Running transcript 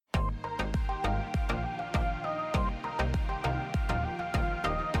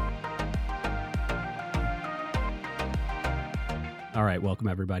All right, welcome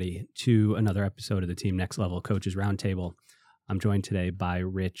everybody to another episode of the Team Next Level Coaches Roundtable. I'm joined today by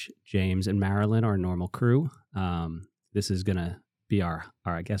Rich, James, and Marilyn, our normal crew. This is going to be our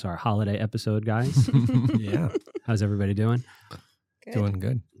holiday episode, guys. Yeah. How's everybody doing? Good. Doing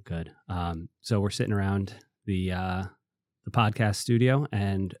good. Good. So we're sitting around the podcast studio,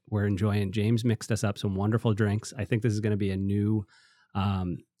 and we're enjoying. James mixed us up some wonderful drinks. I think this is going to be a new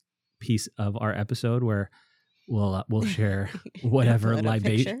piece of our episode where we'll share whatever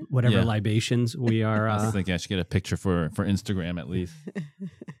libations we are. I was thinking I should get a picture for Instagram at least.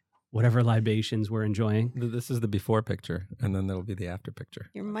 Whatever libations we're enjoying. This is the before picture, and then there'll be the after picture.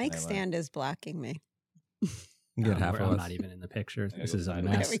 Your mic stand is blocking me. Get half of I'm us. not even in the picture. This is a There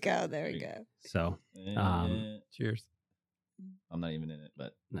mess. we go. There we go. So, Cheers. I'm not even in it,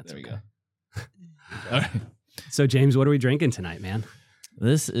 but That's there we okay. go. All right. so James, what are we drinking tonight, man?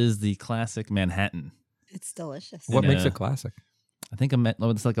 This is the classic Manhattan. It's delicious. What makes Yeah. it classic? I think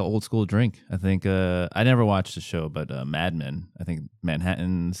it's like an old school drink. I think I never watched the show, but Mad Men. I think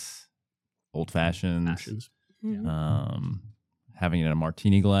Manhattan's old fashions. Mhm. Having it in a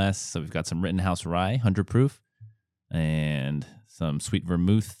martini glass. So we've got some Rittenhouse Rye, 100 proof, and some sweet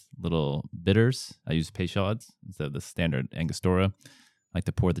vermouth, little bitters. I use Peychaud's instead of the standard Angostura. I like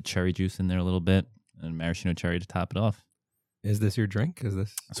to pour the cherry juice in there a little bit and maraschino cherry to top it off. Is this your drink?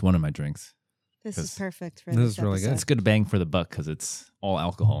 It's one of my drinks. This is 'Cause perfect for this this is really good. episode. It's good bang for the buck because it's all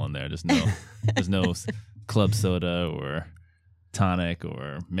alcohol in there. There's no club soda or tonic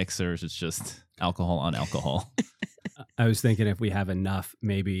or mixers. It's just alcohol on alcohol. I was thinking if we have enough,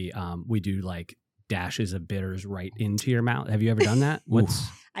 maybe we do like dashes of bitters right into your mouth. Have you ever done that?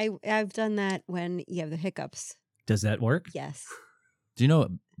 I've done that when you have the hiccups. Does that work? Yes. Do you know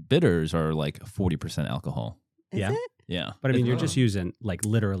bitters are like 40% alcohol? Is Yeah. it? Yeah. But I mean, you're Oh. just using like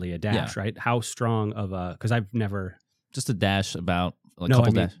literally a dash, right? How strong of a? Because I've never. Just a dash about a No, I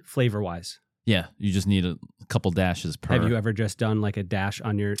couple mean dash. flavor wise. Yeah. You just need a couple dashes per. Have you ever just done like a dash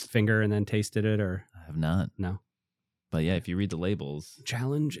on your finger and then tasted it, or I have not. no? But yeah, if you read the labels,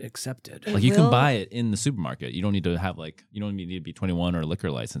 Challenge accepted. It like you can will- buy it in the supermarket. You don't need to have you don't need to be 21 or a liquor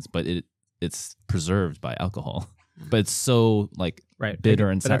license, but it's preserved by alcohol. But it's so Right, bitter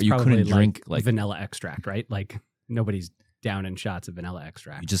and But sour. that's You probably couldn't drink like vanilla extract, right? Like nobody's down in shots of vanilla you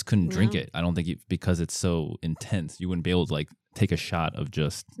extract. just couldn't drink No. it. I don't think because it's so intense, you wouldn't be able to take a shot of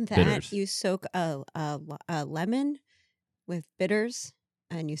just That bitters. you soak a lemon with bitters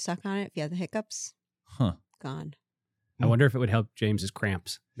and you suck on it. If you have the hiccups, Huh. gone. I wonder if it would help James's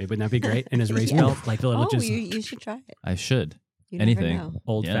cramps. Maybe wouldn't that be great in his race Yeah. belt? Like the little just you should try it. I should. You Anything. Never know.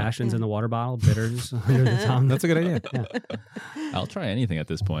 old Yeah. fashions Yeah. in the water bottle, bitters under the tongue. That's a good idea. Yeah. I'll try anything at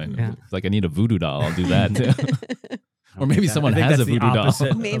this point. Yeah. It's like I need a voodoo doll. I'll do that too. Or maybe I someone think has that's a the voodoo doll. opposite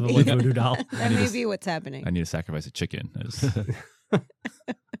of a Maybe. voodoo doll. That need may to- be what's happening. I need to sacrifice a chicken.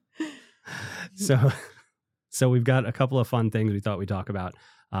 So we've got a couple of fun things we thought we'd talk about.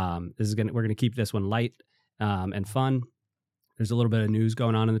 We're gonna keep this one light and fun. There's a little bit of news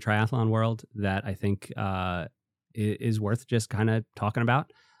going on in the triathlon world that I think is worth just kind of talking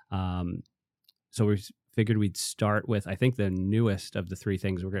about. So we figured we'd start with, I think, the newest of the three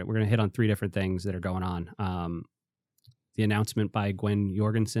things. We're gonna hit on three different things that are going on. The announcement by Gwen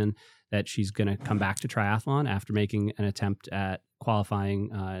Jorgensen that she's going to come back to triathlon after making an attempt at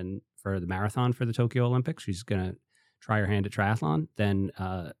qualifying for the marathon for the Tokyo Olympics. She's going to try her hand at triathlon. Then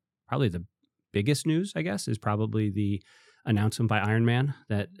probably the biggest news, I guess, is probably the announcement by Ironman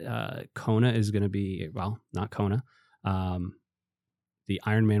that Kona is going to be, well, not Kona. The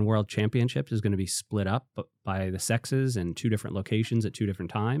Ironman World Championships is going to be split up by the sexes in two different locations at two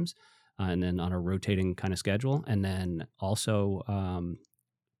different times. And then on a rotating kind of schedule. And then also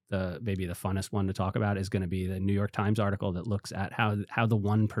maybe the funnest one to talk about is going to be the New York Times article that looks at how the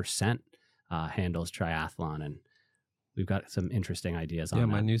 1% handles triathlon. And we've got some interesting ideas on Yeah,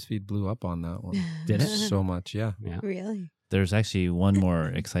 that. my newsfeed blew up on that one. Did it? So much, yeah. Yeah. Really? There's actually one more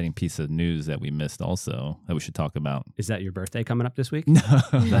exciting piece of news that we missed also that we should talk about. Is that your birthday coming up this week? No,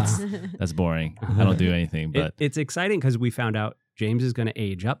 that's boring. I don't do anything, but It's exciting because we found out James is going to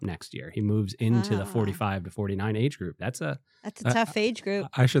age up next year. He moves into the 45 to 49 age group. That's a tough age group.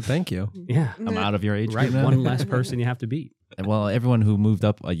 I should thank you. yeah, I'm out of your age right. group now. One less person you have to beat. Well, everyone who moved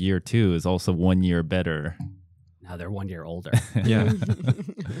up a year too is also 1 year better. Now they're 1 year older. Yeah.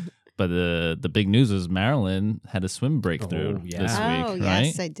 But the big news is Marilyn had a swim breakthrough Oh, yeah. this Oh, week, right?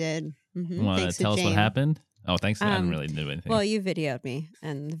 yes, I did. Mhm. You want Thanks to tell us what Jane. happened? Oh, thanks. I didn't Um, really do anything. Well, you videoed me,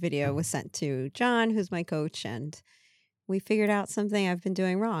 and the video was sent to John, who's my coach, and we figured out something I've been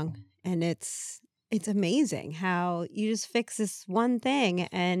doing wrong. And it's amazing how you just fix this one thing,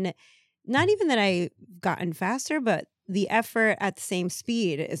 and not even that I've gotten faster, but the effort at the same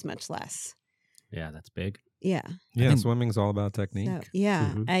speed is much less. Yeah, that's big. Yeah. Yeah, think- swimming's all about technique. So,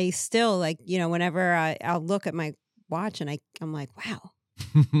 yeah. Mhm. I still like, whenever I'll look at my watch and I'm like, wow,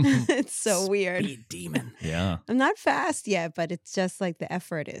 it's so weird. Speed demon. Yeah. I'm not fast yet, but it's just like the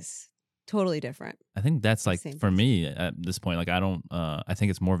effort is totally different. I think that's like Same for thing. me at this point, like I think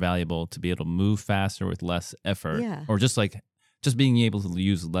it's more valuable to be able to move faster with less effort, Yeah. or just being able to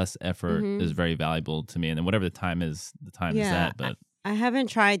use less effort Mhm. is very valuable to me. And then whatever the time is Yeah, that. But I haven't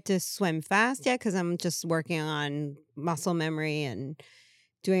tried to swim fast yet because I'm just working on muscle memory and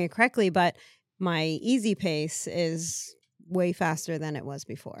doing it correctly. But my easy pace is way faster than it was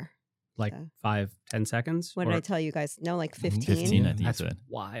before. Like So. 5-10 seconds. What did Or- I tell you guys? No, like 15. 15, I think you That's said.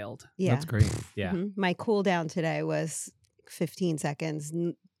 wild. Yeah. That's great. Yeah. Mhm. My cool down today was 15 seconds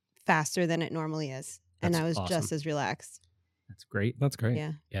faster than it normally is. And That's I was just awesome. as relaxed. That's great. That's great.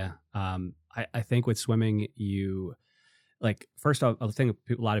 Yeah. Yeah. I think with swimming, you like, first off, a thing a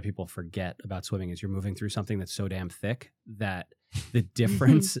lot of people forget about swimming is you're moving through something that's so damn thick that the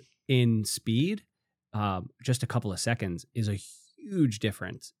difference in speed, just a couple of seconds, is a huge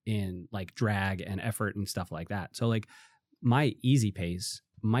difference in like drag and effort and stuff like that. So like my easy pace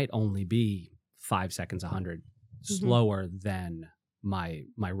might only be 5 seconds 100 slower than my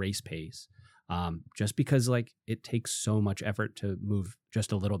race pace. Just because like it takes so much effort to move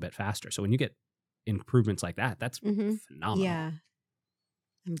just a little bit faster. So when you get improvements like that, that's Mhm. phenomenal. Yeah.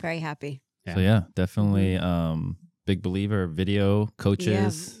 I'm very happy. So yeah, definitely big believer. Video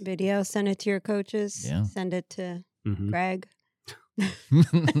coaches. Yeah. Video, send it to your coaches. Yeah. Send it to Mhm. Greg.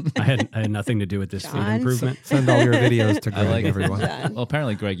 I had nothing to do with this speed John. improvement. Send all your videos to I Greg, like everyone. John. Well,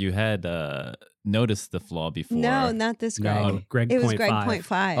 apparently, Greg, you had noticed the flaw before. No, not this Greg. No, Greg It was point Greg five. point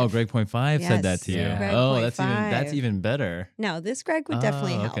five. Oh, Greg point five said that Yes, to you. Yeah. Greg Oh, point that's five. even better. No, this Greg would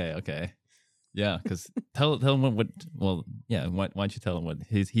definitely help. Okay. Yeah, because tell him what. Well, yeah. Why don't you tell him what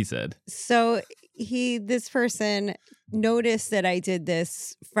he said? So this person noticed that I did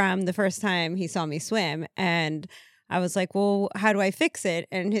this from the first time he saw me swim, and I was like, "Well, how do I fix it?"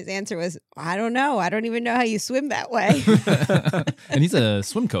 And his answer was, "I don't know. I don't even know how you swim that way." And he's a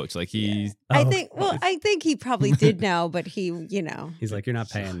swim coach. Like he. I think he probably did know, but he, He's like, you're not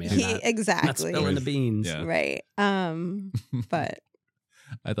paying me. I'm he not, not exactly spilling the beans. Yeah. right. But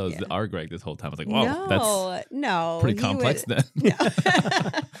I thought it was Yeah. our Greg this whole time. I was like, wow, no, that's pretty he complex would- then.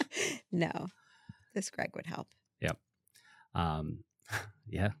 No. No, this Greg would help.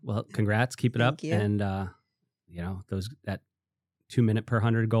 Yeah. Well, congrats. Keep it up. Thank you. And that 2 minute per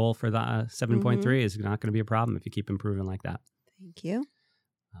 100 goal for the 7.3 is not going to be a problem if you keep improving like that. Thank you.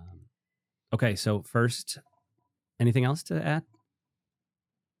 Okay. So first, anything else to add?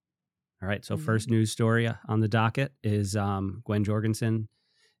 All right. So first news story on the docket is Gwen Jorgensen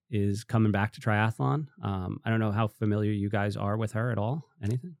is coming back to triathlon. I don't know how familiar you guys are with her at all.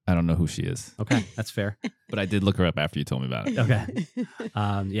 Anything? I don't know who she is, Okay. That's fair. but I did look her up after you told me about it. Okay.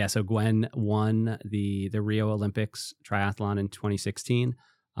 So Gwen won the Rio Olympics triathlon in 2016.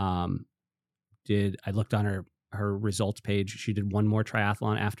 I looked on her results page. She did one more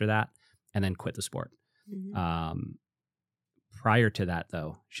triathlon after that and then quit the sport. Mhm. Prior to that,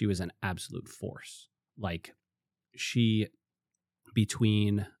 though, she was an absolute force. Like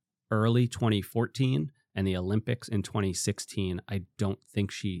between early 2014 and the Olympics in 2016, I don't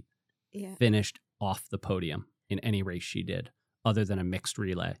think she Yeah. finished off the podium in any race she did other than a mixed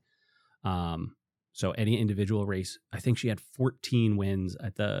relay. So any individual race, I think she had 14 wins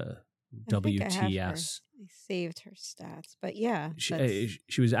at the I think I have her. WTS. I saved her stats, but yeah,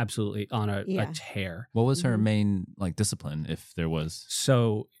 She was absolutely on a Yeah. tear. What was her Mhm. main discipline, if there was?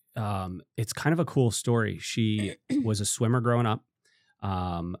 So it's kind of a cool story. She was a swimmer growing up,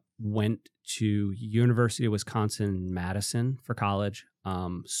 went to University of Wisconsin-Madison for college,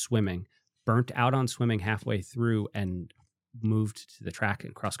 swimming, burnt out on swimming halfway through and moved to the track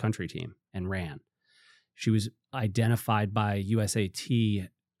and cross country team and ran. She was identified by USAT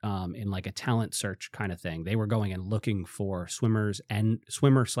in like a talent search kind of thing. They were going and looking for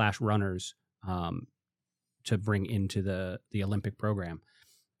swimmer/runners to bring into the Olympic program.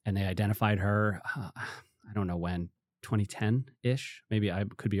 And they identified her, I don't know when, 2010-ish. Maybe I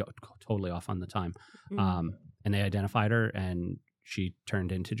could be totally off on the time. Mhm. And they identified her, and she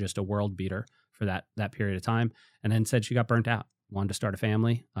turned into just a world beater for that period of time, and then said she got burnt out, wanted to start a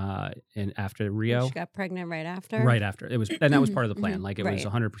family. And after Rio, She got pregnant right after. right after it was, and that was part of the plan. Like it was Right.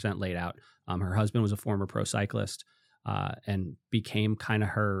 100% laid out. Her husband was a former pro cyclist, and became kind of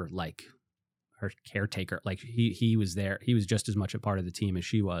her caretaker. Like he was there. He was just as much a part of the team as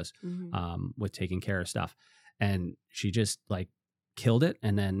she was, Mhm. with taking care of stuff. And she just like killed it,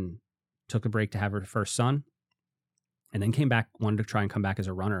 and then took a break to have her first son. and then came back, wanted to try and come back as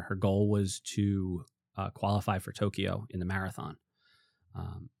a runner. Her goal was to qualify for Tokyo in the marathon.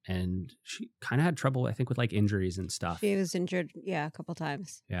 And she kind of had trouble, I think, with like injuries and stuff. She was injured, a couple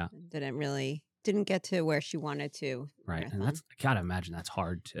times. Yeah. Didn't get to where she wanted to. Right. Marathon. And I gotta imagine that's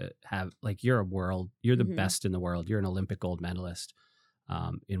hard to have. Like, you're the Mhm. best in the world. You're an Olympic gold medalist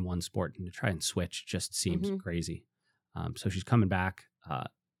in one sport, and to try and switch just seems crazy. So she's coming back.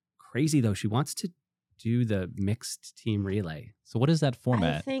 Crazy though. She wants to do the mixed team relay. So what is that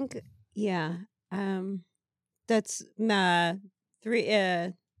format? I think, that's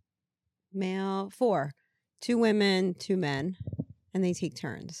 3 male, 4, 2 women, 2 men, and they take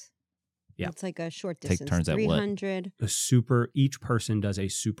turns. Yeah. It's like a short Take distance. turns at what? 300. Each person does a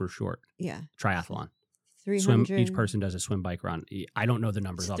super short Yeah. triathlon. 300. Each person does a swim, bike, run. I don't know the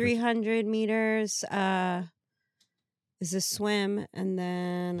numbers. It's 300 meters is a swim, and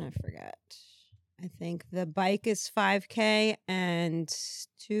then I forgot. I think the bike is 5K and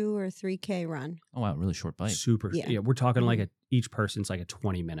 2 or 3K run. Oh wow, really short bike. Super. Yeah. Yeah, we're talking like each person's like a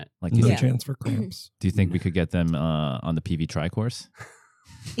 20-minute. Like, No Yeah. chance for cramps. do you think we could get them on the PV Tri course?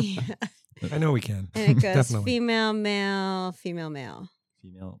 Yeah. I know we can. And it goes Definitely. female, male, female, male.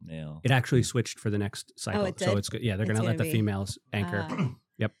 Female, male. It actually switched for the next cycle. it So did? it's good. Yeah, they're It's going to let gonna the be- females anchor.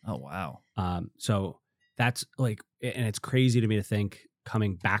 Oh wow. So that's like, and it's crazy to me to think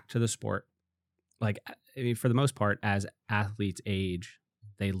coming back to the sport. Like, I mean, for the most part, as athletes age,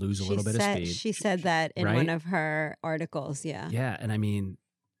 they lose a little bit of speed. She said that in Right? one of her articles. Yeah. Yeah. And I mean,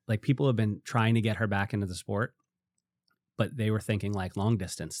 like, people have been trying to get her back into the sport, but they were thinking like long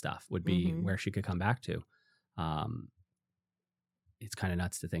distance stuff would be Mhm. where she could come back to. It's kind of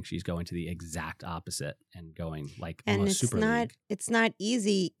nuts to think she's going to the exact opposite and going like And almost super league. it's not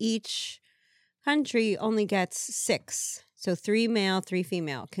easy. Each country only gets 6. So 3 male, 3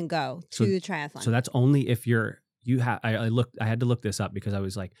 female can go to So- the triathlon. So that's only if you have. I had to look this up because I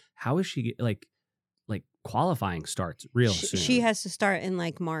was like, how is she like qualifying starts real soon? she has to start in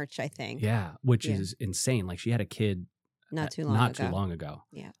like March, I think. Yeah, which Yeah. is insane. Like, she had a kid Not too long not ago. too long ago.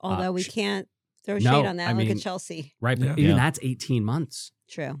 Yeah. Although we can't throw shade No, on that. I Look mean- at Chelsea. Right, but Yeah. even Yeah. that's 18 months.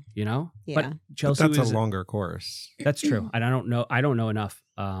 True. You know, Yeah. but But Chelsea that's was a longer course. That's true. And I don't know enough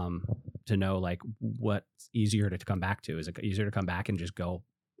to know like what's easier to come back to. Is it easier to come back and just go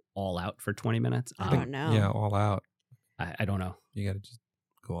all out for 20 minutes? I don't know. Yeah, all out. I don't know. You got to just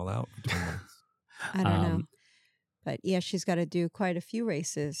go all out for 20 minutes. I don't know. Um, But yeah, she's got to do quite a few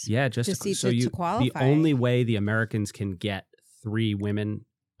races. Yeah, just To see- so to you qualify. the only way the Americans can get 3 women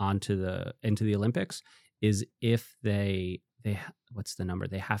into the Olympics is if they what's the number?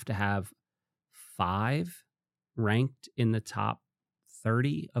 They have to have 5 ranked in the top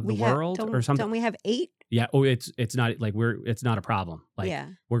 30 of the world or something. Don't we have 8? Yeah. Oh, it's not like it's not a problem. Like, yeah.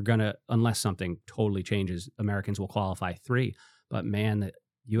 we're gonna, unless something totally changes, Americans will qualify 3. But man, the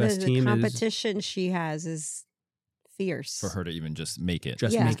U.S. the team is competition she has is fierce. For her to even just make it.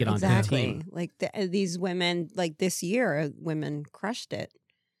 just Yeah, make it onto exactly. the team. Like these women, like this year, women crushed it.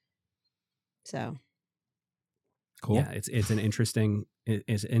 So Cool. Yeah, it's an interesting.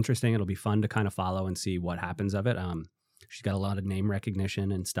 It's interesting. It'll be fun to kind of follow and see what happens of it. She's got a lot of name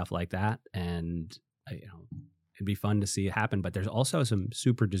recognition and stuff like that, and it'd be fun to see it happen. But there's also some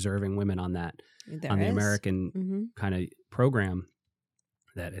super deserving women on that there on the is. American Mhm. kind of program.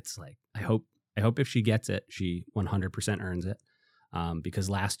 That it's like I hope if she gets it, she 100% earns it.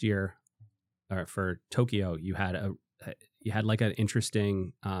 Because last year, or for Tokyo, you had like an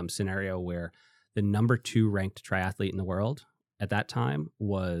interesting scenario where the number 2 ranked triathlete in the world at that time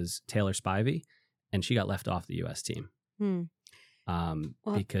was Taylor Spivey, and she got left off the U.S. team. Hmm.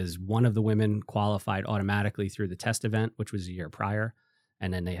 Well- Because one of the women qualified automatically through the test event, which was a year prior,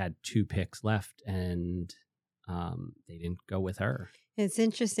 and then they had 2 picks left, and they didn't go with her. It's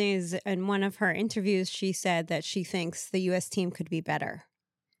interesting. Is in one of her interviews, she said that she thinks the U.S. team could be better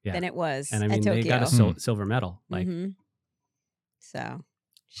Yeah. than it was And I at mean, Tokyo. they got a silver medal. Like, Mhm. So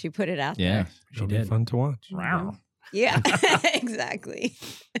she put it out Yeah. there. she It'll be did. fun to watch. Mhm. Yeah, exactly.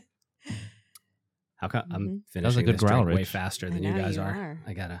 How come I'm Mhm. finishing That was a good this drink growl, way Rich. faster I than you know guys you are. are.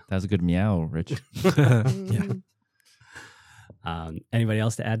 I gotta. That was a good meow, Rich. Yeah. Mhm. Anybody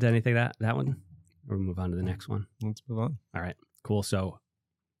else to add to anything that one? Or we'll move on to the next one. Let's move on. All right, cool. So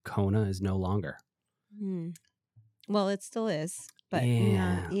Kona is no longer. Hmm. Well, it still is, but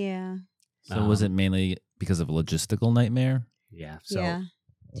Yeah. not, yeah. So was it mainly because of a logistical nightmare? Yeah. So Yeah.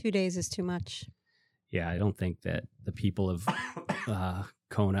 2 days is too much. yeah, I don't think that the people of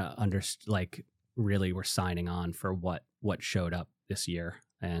Kona really were signing on for what showed up this year.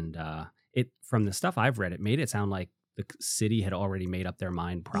 And it from the stuff I've read, it made it sound like the city had already made up their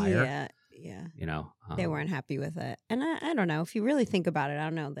mind prior. Yeah. You know, They weren't happy with it. And I don't know. If you really think about it, I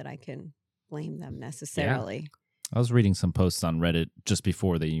don't know that I can blame them necessarily. I was reading some posts on Reddit just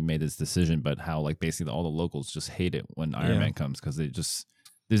before they made this decision, but how like basically all the locals just hate it when Ironman comes because it just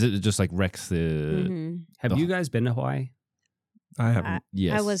like wrecks the. Mm-hmm. Have you guys been to Hawaii? I haven't.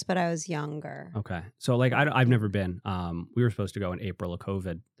 Yes, I was, but I was younger. Okay. So like I've never been. We were supposed to go in April of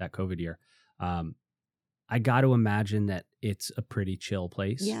that COVID year. I got to imagine that it's a pretty chill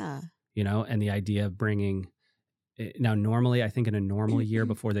place. Yeah. You know, and the idea of bringing now normally I think in a normal year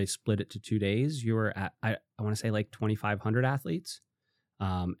before they split it to 2 days, you were at I want to say like 2,500 athletes.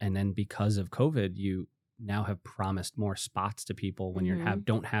 And then because of COVID, you now have promised more spots to people when you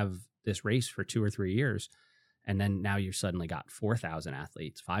don't have this race for 2 or 3 years. And then now you suddenly got 4,000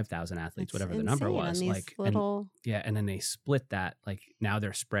 athletes, 5,000 athletes, whatever the number was. Like, and then they split that. Like now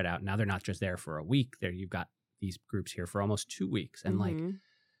they're spread out. Now they're not just there for a week. There you've got these groups here for almost 2 weeks, and like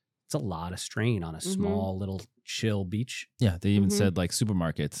it's a lot of strain on a small little chill beach. Yeah, they even said like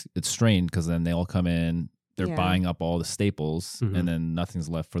supermarkets, it's strained because then they all come in. They're buying up all the staples, and then nothing's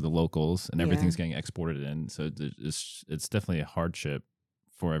left for the locals, and everything's getting exported in. So it's definitely a hardship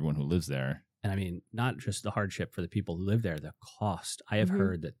for everyone who lives there. And I mean, not just the hardship for the people who live there, the cost. I have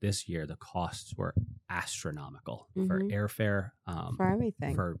heard that this year the costs were astronomical for airfare, for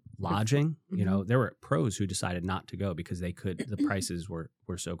everything, for lodging. You know, there were pros who decided not to go because the prices were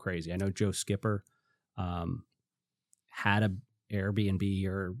so crazy. I know Joe Skipper had a Airbnb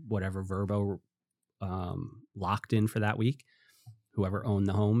or whatever Vrbo locked in for that week. Whoever owned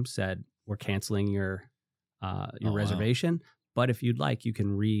the home said, "We're canceling your reservation." Wow. But if you'd like, you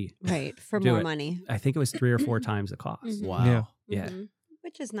can for more money. I think it was 3 or 4 times the cost. Wow. Yeah.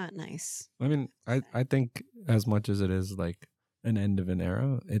 Which is not nice. I mean, I think as much as it is like an end of an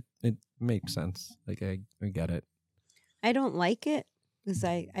era, it makes sense. Like I get it. I don't like it because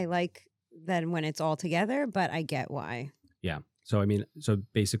I like that when it's all together, but I get why. Yeah. So I mean,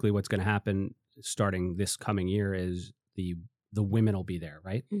 basically what's going to happen starting this coming year is the women will be there,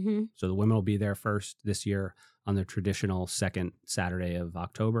 right? So the women will be there first this year on the traditional second Saturday of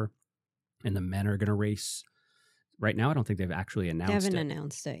October, and the men are going to race. Right now, I don't think they've actually announced it. They haven't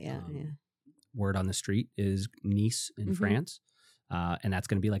announced it yet. Word on the street is Nice in France, and that's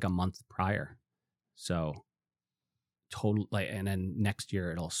going to be like a month prior. So and then next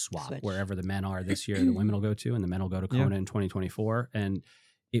year it'll switch. Wherever the men are this year, the women will go to, and the men will go to Kona in 2024. And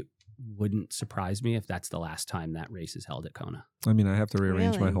it wouldn't surprise me if that's the last time that race is held at Kona. I mean, I have to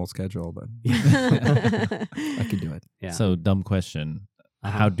rearrange my whole schedule, but I could do it. Yeah. So, dumb question.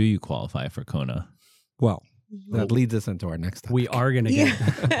 How do you qualify for Kona? Well, that leads us into our next topic. We are going to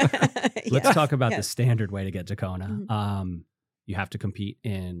get... Let's talk about the standard way to get to Kona. You have to compete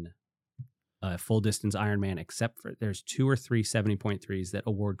in a full distance Ironman, except for there's 2 or 3 70.3s that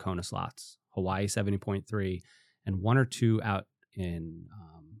award Kona slots. Hawaii 70.3 and 1 or 2 out in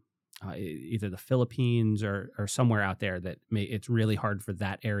either the Philippines or somewhere out there that it's really hard for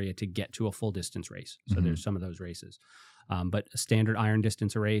that area to get to a full distance race. So there's some of those races. But a standard iron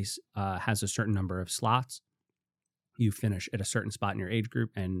distance race has a certain number of slots. You finish at a certain spot in your age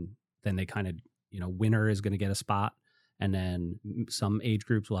group, and then they kind of, winner is going to get a spot. And then some age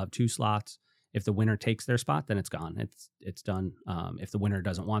groups will have 2 slots. If the winner takes their spot, then it's gone. It's done. If the winner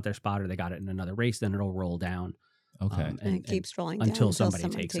doesn't want their spot or they got it in another race, then it'll roll down. Okay. And it keeps rolling down until somebody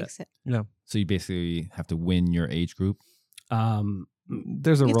takes it. Yeah. So you basically have to win your age group?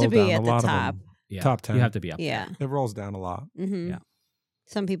 There's a roll down. A lot of them. Yeah. Top 10. You have to be up there. It rolls down a lot. Yeah.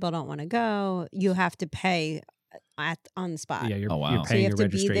 Some people don't want to go. You have to pay on the spot. Yeah, you're So paying you your have to be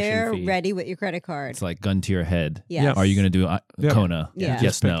registration there fee. ready with your credit card. It's like gun to your head. Yes. Are you going to do Kona? Yeah. Yes,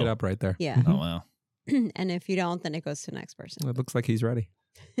 Just pick no. it up right there. Yeah. Oh, wow. And if you don't, then it goes to the next person. It looks like he's ready.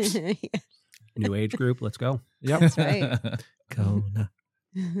 New age group, let's go. Yep. That's right. Kona.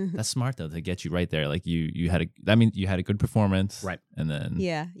 That's smart though to get you right there. Like you had a good performance, right? And then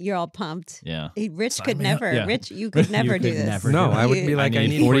you're all pumped. Yeah, Rich could never. Yeah. Rich, you could never do this. No, I would be like, I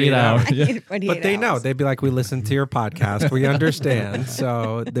need 48 hours. But they know. They'd be like, we listen to your podcast. We understand.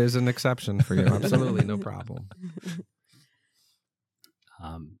 So there's an exception for you. Absolutely, no problem.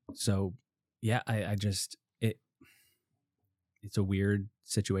 So yeah, I just it's a weird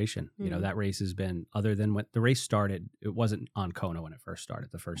situation. That race has been, other than when the race started, it wasn't on Kona when it first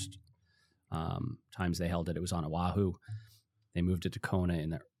started. The first times they held it, it was on Oahu. They moved it to Kona in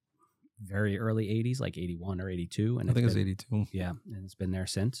the very early 80s, like 81 or 82. And I think it's 82. Yeah, and it's been there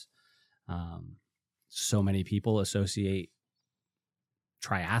since. So many people associate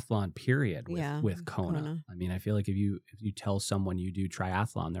triathlon period with Kona. I mean, I feel like if you tell someone you do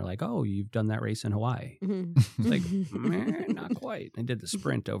triathlon, they're like, oh, you've done that race in Hawaii. It's like, not quite. I did the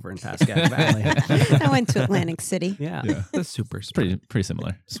sprint over in Pascagoula Valley. I went to Atlantic City. Yeah. The super sprint. Pretty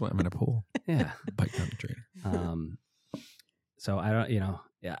similar. Swam in a pool. Yeah. Bike down the trainer. So I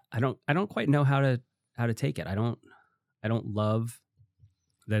don't quite know how to take it. I don't love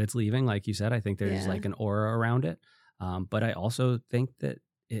that it's leaving. Like you said, I think there's like an aura around it. But I also think that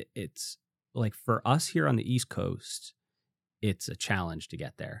it's like for us here on the East Coast, it's a challenge to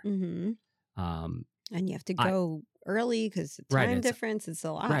get there. And you have to go early because the time difference is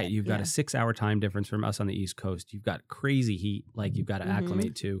a lot. Right. You've got a 6-hour time difference from us on the East Coast. You've got crazy heat like you've got to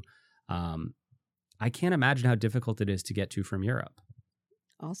acclimate to. I can't imagine how difficult it is to get to from Europe.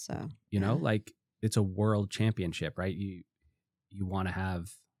 Also. You know, like it's a world championship, right? You want to have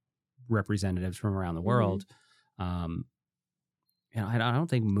representatives from around the world. I don't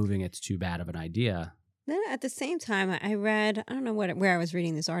think moving it's too bad of an idea. Then at the same time, I read, I don't know where I was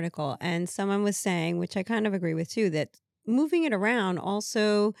reading this article, and someone was saying, which I kind of agree with too, that moving it around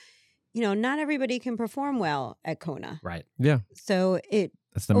also, not everybody can perform well at Kona. Right. Yeah. So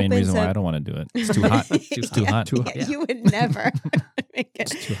that's the main reason why I don't want to do it. It's too hot. It's too hot. Yeah. You would never make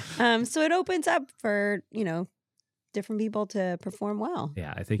it. So it opens up for, different people to perform well.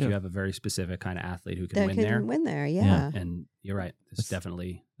 Yeah, I think you have a very specific kind of athlete who can win there. Yeah. And you're right. It's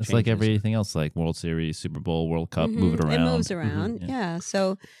definitely it's changes. like everything else, like World Series, Super Bowl, World Cup, move it around. It moves around. Yeah.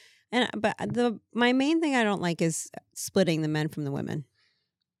 So, but my main thing I don't like is splitting the men from the women.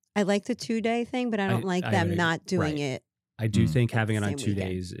 I like the 2-day thing, but I don't like them not doing it. I do think having it on 2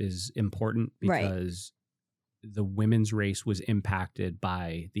 days is important because the women's race was impacted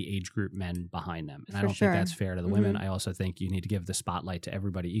by the age group men behind them. And I don't think that's fair to the women. I also think you need to give the spotlight to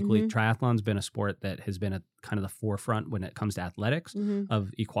everybody equally. Triathlon's been a sport that has been at kind of the forefront when it comes to athletics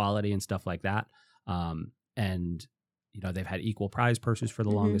of equality and stuff like that. And, they've had equal prize purses for the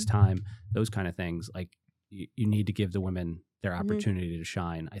longest time, those kind of things. Like you need to give the women their opportunity to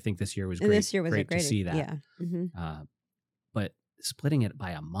shine. I think this year was great. This year was great to see that. Yeah. But splitting it by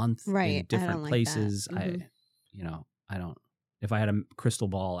a month in different places, I don't, if I had a crystal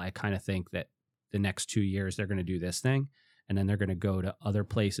ball, I kind of think that the next 2 years they're going to do this thing and then they're going to go to other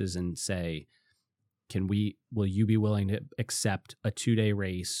places and say, will you be willing to accept a 2-day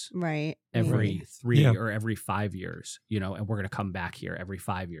race every 3 or every 5 years, and we're going to come back here every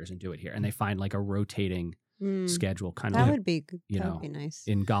 5 years and do it here. And they find like a rotating schedule kind of. That would be nice.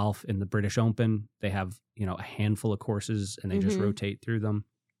 In golf, in the British Open, they have, a handful of courses and they just rotate through them.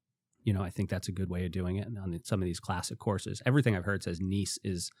 I think that's a good way of doing it. And on some of these classic courses, everything I've heard says Nice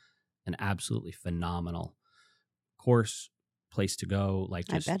is an absolutely phenomenal course, place to go. Like,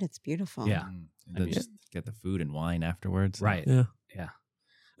 I bet it's beautiful. Yeah. Just get the food and wine afterwards. Right. Yeah. Yeah.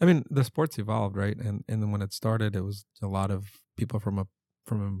 I mean, the sport's evolved, right? And then when it started, it was a lot of people from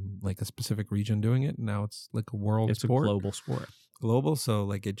a specific region doing it. Now it's like a world sport. It's a global sport. Global, so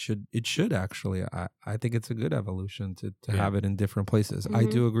like it should actually. I think it's a good evolution to have it in different places. I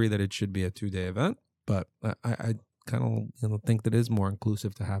do agree that it should be a 2-day event, but I kind of think that it is more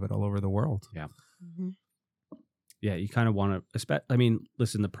inclusive to have it all over the world. Yeah. Yeah, you kind of want to. I mean,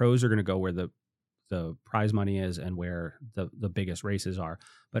 listen, the pros are going to go where the prize money is and where the biggest races are.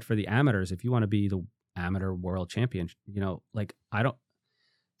 But for the amateurs, if you want to be the amateur world champion, like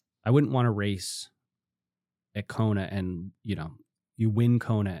I wouldn't want to race at Kona and you win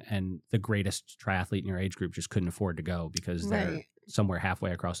Kona and the greatest triathlete in your age group just couldn't afford to go because they're somewhere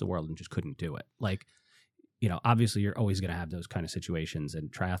halfway across the world and just couldn't do it. Like, obviously you're always going to have those kind of situations,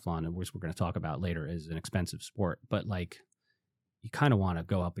 and triathlon, which we're going to talk about later, is an expensive sport, but like you kind of want to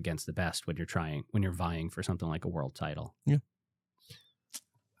go up against the best when you're vying for something like a world title. Yeah.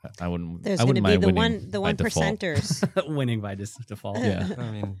 I wouldn't. There's going to be the one percenters winning by default. Yeah.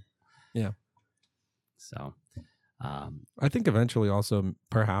 I mean, yeah. So, I think eventually also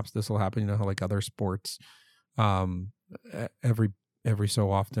perhaps this will happen. How like other sports, every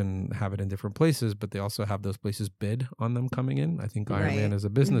so often have it in different places, but they also have those places bid on them coming in. I think Ironman as a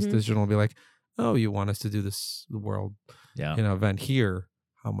business decision will be like, oh, you want us to do this world event here?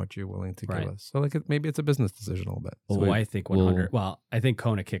 How much you're willing to give us? So like maybe it's a business decision a little bit. Well, I think 100. Well, I think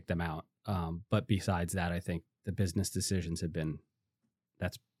Kona kicked them out. But besides that, I think the business decisions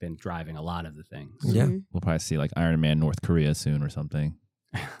that's been driving a lot of the things. Yeah. We'll probably see like Ironman North Korea soon or something.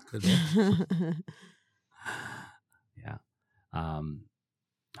 Yeah.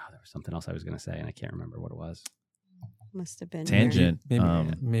 There was something else I was going to say, and I can't remember what it was. Must have been Tangent.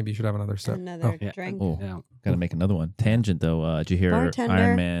 Maybe you should have another sip. Another drink. Got to make another one. Tangent though. Did you hear Bartender.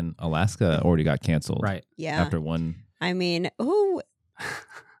 Ironman Alaska already got canceled? Right. Yeah. After one. I mean, who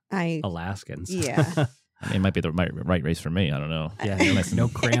Alaskans. Yeah. I mean, it might be the right race for me. I don't know. Yeah, no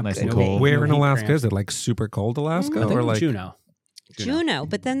cramp. Nice and no- cold. Where no in heat Alaska cramps. is it? Like super cold Alaska, Mhm. or like Juneau. Juneau,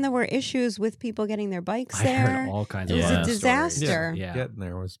 but then there were issues with people getting their bikes I there. heard all kinds It of was Yeah. a horror disaster. stories. Yeah. getting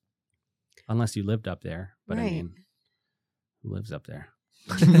there was. Unless you lived up there. But I Right. mean, who lives up there?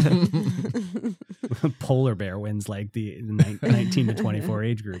 Polar bear wins like the 19 to 24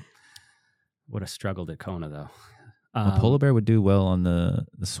 age group. Would have struggled at Kona though. A polar bear would do well on the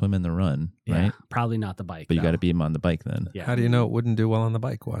swim and the run, Yeah, right? probably not the bike. But you though. got to beat him on the bike then. Yeah. How do you know it wouldn't do well on the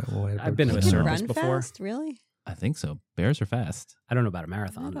bike? Why I've been to They a can circus run before. fast, really? I think so. Bears are fast. I don't know about a I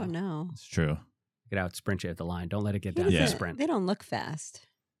marathon don't though. know. It's true. Get out, sprint you at the line. Don't let it get He down to Yeah. the doesn't- sprint. They don't look fast.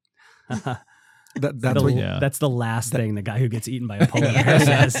 That's The- what Yeah. That's the last thing the guy who gets eaten by a polar Yeah. bear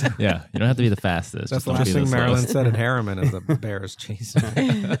says. Yeah, you don't have to be the fastest. That's just the don't last be thing the Marilyn slowest. said at Harriman as the bears chasing.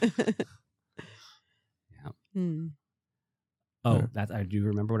 Hmm. Oh, Yeah. that I do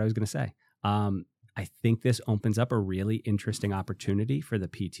remember what I was going to say. I think this opens up a really interesting opportunity for the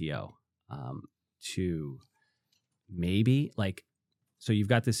PTO to maybe so you've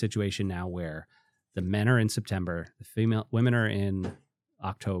got this situation now where the men are in September, the women are in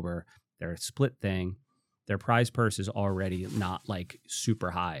October. They're a split thing. Their prize purse is already not like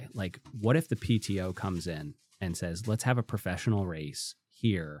super high. Like, what if the PTO comes in and says, let's have a professional race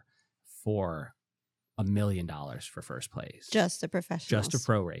here for $1 million for first place? Just a professional. Just a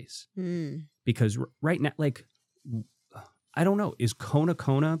pro race. Hmm. Because right now, like, I don't know, is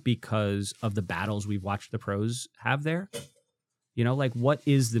Kona because of the battles we've watched the pros have there? You know, like, what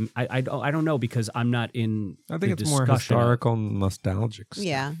is the? I don't know, because I'm not in. I think the it's more discussion of- historical, nostalgic stuff.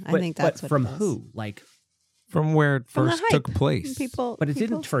 Yeah, I but, think that's but what from it is. who? Like, From where it From the first hype. took place. People, but it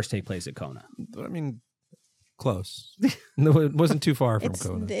people- didn't first take place at Kona. I mean, close. No, it wasn't too far from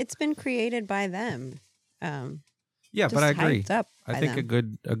Kona. It's been created by them. Yeah, Just but I agree. hyped up I by think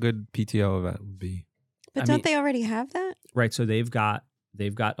them. a good PTO event would be. But I don't mean- they already have that? Right. So they've got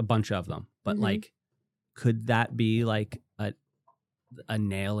a bunch of them, but Mhm. like, could that be like a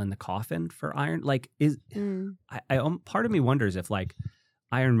nail in the coffin for Iron? Like, is Mm. I part of me wonders if like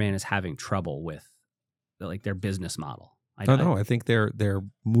Iron Man is having trouble with like their business model. I think they're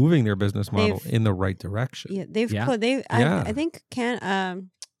moving their business model They've- in the right direction. Yeah, they've Yeah. Yeah. I think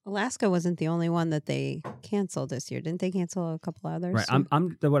Alaska wasn't the only one that they canceled this year. Didn't they cancel a couple others? Right. too?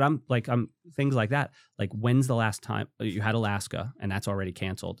 I'm things like that. Like, when's the last time you had Alaska and that's already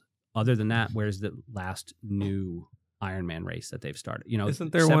canceled? Other than that, where's the last new Ironman race that they've started? You know,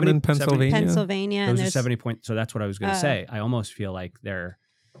 Isn't there one in Pennsylvania? Pennsylvania. and Those are there's 70 points. So that's what I was going to Uh, say. I almost feel like they're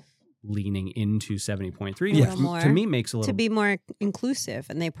leaning into 70.3, Yeah. which little more to me makes a little to be more inclusive,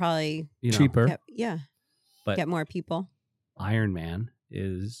 and they probably you know, Cheaper. But get more people. Ironman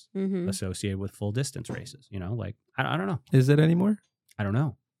is Hmm. associated with full distance races. You know, like I don't know. Is it anymore? I don't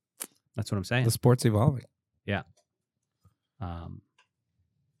know. That's what I'm saying. The sport's evolving.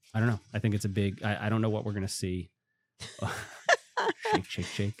 I don't know. I think it's a big. I don't know what we're going to see. Shake, shake,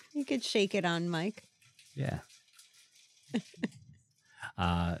 shake. You could shake it on Mike. Yeah.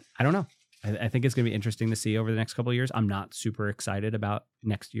 I don't know. I think it's going to be interesting to see over the next couple of years. I'm not super excited about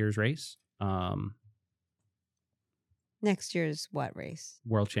next year's race. Next year's what race?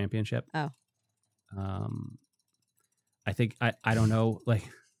 World Championship. Oh. I think I don't know. Like,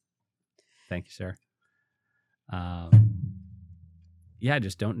 thank you, sir. Yeah, I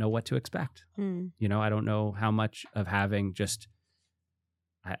just don't know what to expect. Hmm. You know, I don't know how much of having just.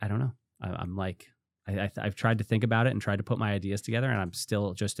 I don't know. I'm like. I've tried to think about it and tried to put my ideas together, and I'm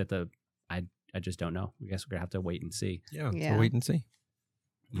still just at the. I just don't know. I guess we're gonna have to wait and see. Yeah. Yeah. So wait and see.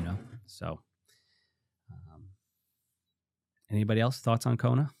 You know. So. Anybody else thoughts on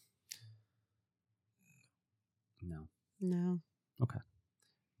Kona? No. No.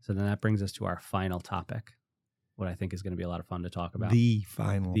 So then that brings us to our final topic, what I think is going to be a lot of fun to talk about. The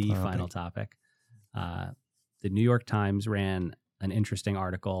final topic. The New York Times ran an interesting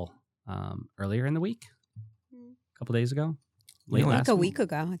article earlier in the week, a couple days ago. Late Like last a week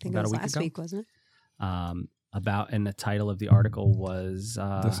ago. I think About it a was week last ago? week, wasn't it? And the title of the article was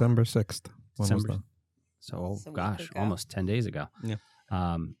December 6th. When was December- that? So, It's a week gosh, ago. almost 10 days ago. Yeah.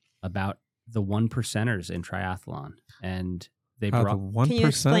 About the 1%ers in triathlon. And they How brought, the 1% Can you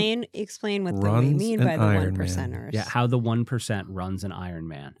explain what we runs mean an by the Ironman. 1%ers? yeah, how the 1% runs an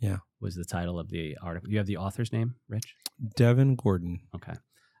Ironman. Yeah. Was the title of the article. You have the author's name, Rich? Devin Gordon. Okay.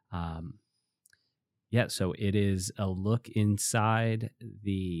 Yeah, so it is a look inside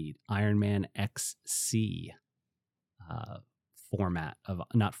the Ironman XC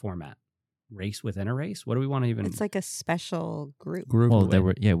race within a race. What do we want to even? It's like a special group. Group. Well, they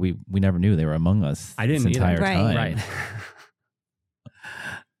were. Yeah, we never knew they were among us. I didn't this either. entire Right. time. Right.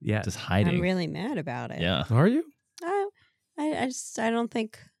 Yeah. just hiding. I'm really mad about it. Yeah. Are you? I don't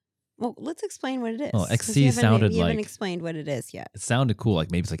think. Well, let's explain what it is. Well, 'Cause XC you haven't- sounded you haven't like- explained what it is yet. It sounded cool.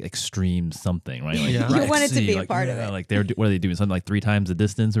 Like maybe it's like extreme something, right? Like, Yeah. You want it to XC, be a like, part of yeah, it. Like what are they doing? Something like 3 times the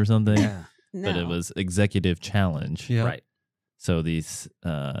distance or something? Yeah. No. But it was executive challenge. Yeah. Right. So these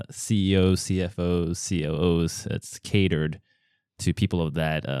CEOs, CFOs, COOs, it's catered to people of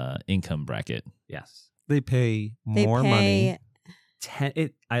that income bracket. Yes. They pay They more pay. money.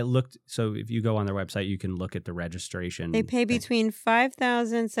 I looked. So if you go on their website, you can look at the registration. They pay thing. between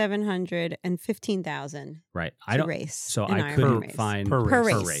 $5,700 and $15,000 Right. to I don't. race. So an I Ironman couldn't race. find Per per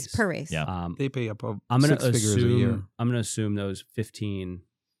race. race. Per race. Yeah. They pay up I'm going to 6 figures a year. assume. I'm going to assume those 15.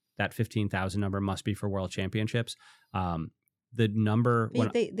 That 15,000 number must be for World Championships. The number.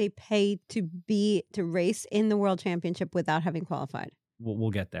 They pay to race in the World Championship without having qualified.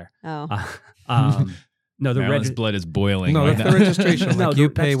 We'll get there. Oh. No, the Marilyn's blood is boiling. No, right that's now. the registration. No, Like you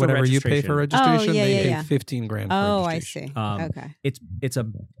that's pay the whatever you pay for registration. registration. Oh, yeah, they yeah, pay yeah. 15 grand for Oh, I registration. see. Okay. It's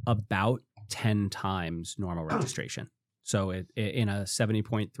about 10 times normal registration. So it in a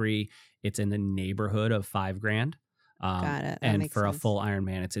 70.3, it's in the neighborhood of $5,000. Got it. That And makes for a sense. full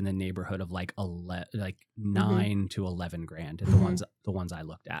Ironman, it's in the neighborhood of like 9 to 11 grand. The ones I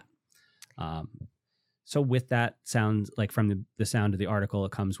looked at. So with that, sounds like from the sound of the article,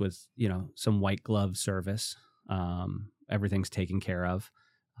 it comes with some white glove service. Everything's taken care of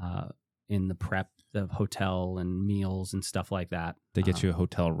in the prep, the hotel and meals and stuff like that. They get you a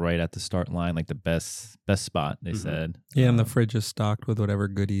hotel right at the start line, like the best spot, they said. Yeah, and the fridge is stocked with whatever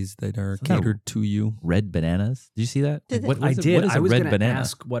goodies that are catered to you. Red bananas. Did you see that? Did What I is it- did. What is I a was red going to banana?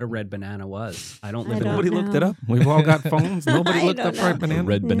 ask what a red banana was. I don't live I in don't Nobody know. looked it up. We've all got phones. Nobody I looked don't up know. red banana.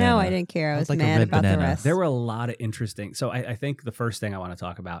 Red banana. No, I didn't care. I was Sounds like a mad red about banana. the rest. There were a lot of interesting. So I think the first thing I want to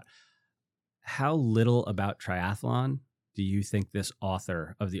talk about, how little about triathlon do you think this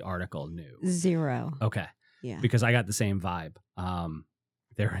author of the article knew? 0. Okay. Yeah. Because I got the same vibe.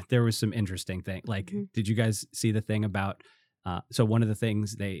 There was some interesting thing. Like, did you guys see the thing about? So one of the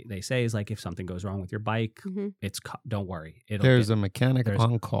things they say is like, if something goes wrong with your bike, don't worry. There's a mechanic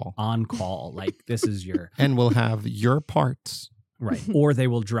on call. On call. Like this is your And we'll have your parts. right, or they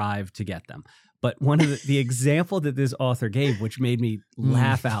will drive to get them. But one of the example that this author gave, which made me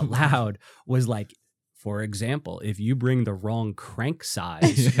laugh out loud, was like, for example, if you bring the wrong crank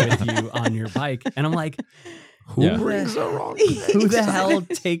size with you on your bike, and I'm like, Who brings the wrong who the hell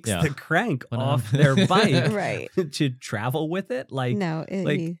takes Yeah. the crank off their bike Right. to travel with it? Like, No.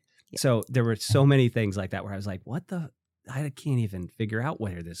 so there were so many things like that where I was like, what the? I can't even figure out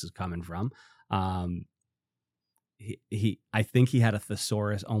where this is coming from. I think he had a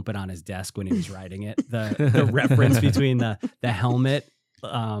thesaurus open on his desk when he was writing it. The reference between the helmet.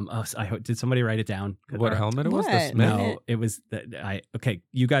 Did somebody write it down? What helmet it was? The What? Smith? No, it was okay.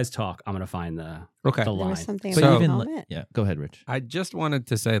 You guys talk. I'm gonna find the Okay. the There line. was something So- about even helmet. yeah, go ahead, Rich. I just wanted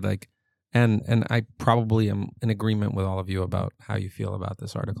to say, like, and I probably am in agreement with all of you about how you feel about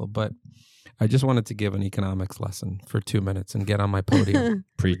this article, but I just wanted to give an economics lesson for 2 minutes and get on my podium.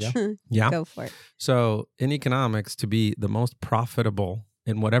 Preach. Yeah. Go for it. So in economics, to be the most profitable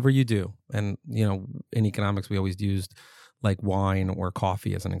in whatever you do, and in economics we always used like wine or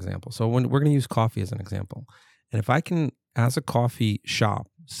coffee as an example. So when we're going to use coffee as an example, and if I can, as a coffee shop,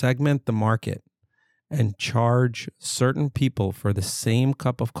 segment the market and charge certain people for the same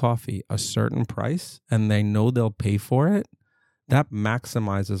cup of coffee a certain price, and they know they'll pay for it, that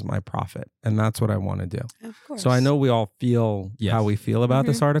maximizes my profit. And that's what I want to do. Of course. So I know we all feel Yes. how we feel about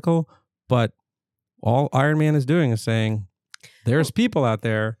this article, but all Iron Man is doing is saying there's people out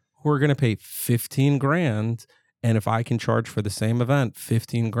there who are going to pay 15 grand. And if I can charge for the same event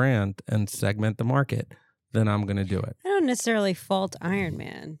 15 grand and segment the market, then I'm going to do it. I don't necessarily fault Iron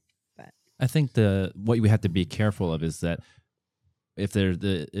Man, but I think what we have to be careful of is that if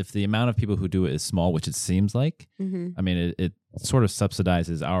the amount of people who do it is small, which it seems like, I mean, it sort of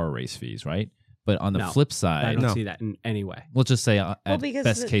subsidizes our race fees, right? But on the No, flip I side, don't see that in any way. we'll just say at because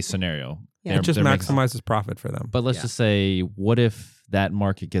best case scenario, Yeah. It just they're making- maximizes profit for them. But let's Yeah. just say, what if that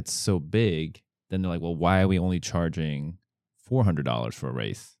market gets so big? Then they're like, well, why are we only charging $400 for a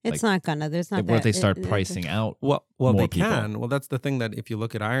race? it's Like, not gonna. There's not. what if they that- start it- pricing out? Well, more they people. can. Well, that's the thing that if you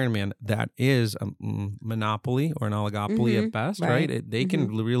look at Iron Man, that is a monopoly or an oligopoly at best, right? right. They can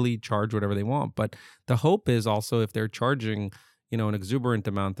really charge whatever they want. But the hope is also if they're charging, an exuberant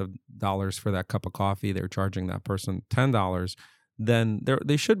amount of dollars for that cup of coffee, they're charging that person $10. Then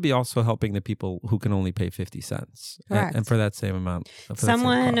they should be also helping the people who can only pay 50 cents, Correct. and for that same amount. For that same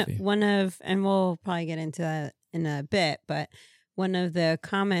Someone, coffee. and we'll probably get into that in a bit, but one of the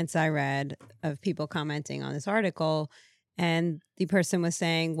comments I read of people commenting on this article, And the person was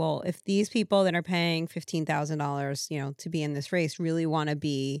saying, well, if these people that are paying $15,000, to be in this race really want to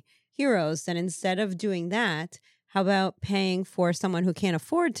be heroes, then instead of doing that, how about paying for someone who can't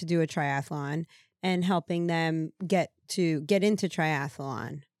afford to do a triathlon and helping them get into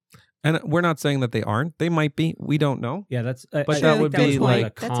triathlon? And we're not saying that they aren't. They might be. We don't know. Yeah, that's. But that would be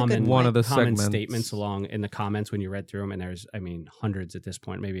like one of the common segments. statements along in the comments when you read through them. And there's, hundreds at this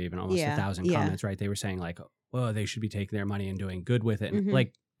point, maybe even almost 1,000 comments. Right? They were saying like, "Oh, they should be taking their money and doing good with it." And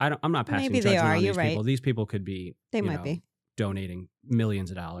like, I'm not passing judgment on these people. These people could be. They might be donating millions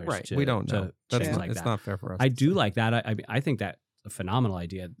of dollars. Right. To, we don't know. That's things not, like it's that. not fair for us. I do like that. I think that's a phenomenal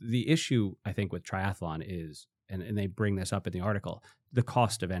idea. The issue I think with triathlon is, and they bring this up in the article, the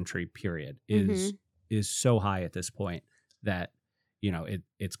cost of entry period is so high at this point that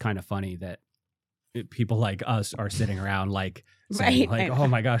it's kind of funny that people like us are sitting around like saying oh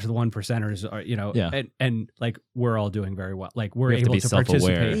my gosh, the 1%ers are and like we're all doing very well, like we're able to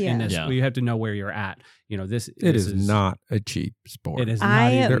participate in this. You have to know where you're at. This is not a cheap sport. It is not.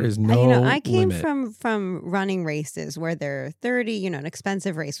 There is no I came limit. from running races where they're 30. An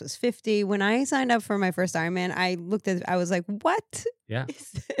expensive race was 50. When I signed up for my first Ironman, I was like, what? Yeah.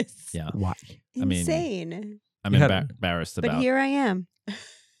 Is this? Yeah. Why? Insane. I'm embarrassed about. But here I am.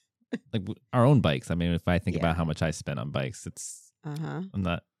 Like our own bikes. If I think about how much I spent on bikes, I'm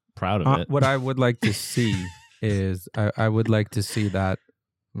not proud of it. What I would like to see is I would like to see that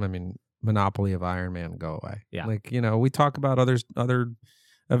monopoly of Ironman go away. Yeah. Like, we talk about other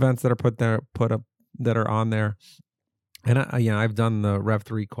events that are put up that are on there. And I've done the Rev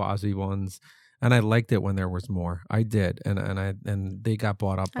 3 quasi ones. And I liked it when there was more. I did, and they got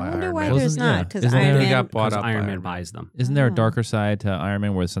bought up by Ironman. I wonder why there's not, because Ironman got bought up. Ironman buys them. Isn't there a darker side to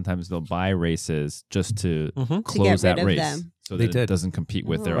Ironman where sometimes they'll buy races just to close that race, so that it doesn't compete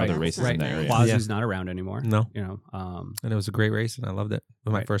with their other races in that area? Quasi's not around anymore. No, and it was a great race, and I loved it. It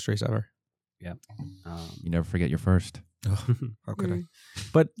was my first race ever. Yeah, you never forget your first. Oh, how could I?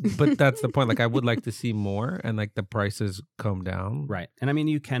 But that's the point. Like, I would like to see more, and like the prices come down. Right. And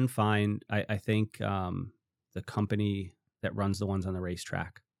you can find. I think the company that runs the ones on the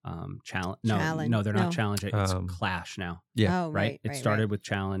racetrack, Challenge. No, they're not Challenge. It's Clash now. Yeah. Oh, right. It started with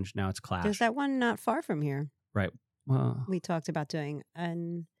Challenge. Now it's Clash. There's that one not far from here. Right. Well, we talked about doing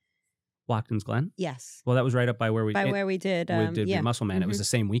Watkins Glen. Yes. Well, that was right up by where we did. Muscle Man. It was the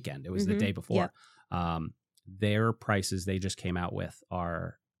same weekend. It was the day before. Yep. Their prices they just came out with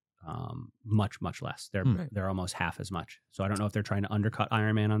are much, much less. They're almost half as much. So I don't know if they're trying to undercut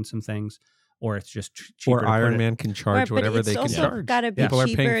Ironman on some things, or it's just cheaper. Or Ironman can charge whatever they can charge. It's also got to be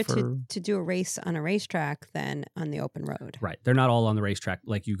cheaper for... to do a race on a racetrack than on the open road. Right. They're not all on the racetrack.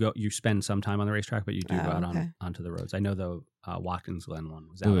 Like you spend some time on the racetrack, but you do go out onto the roads. I know the Watkins Glen one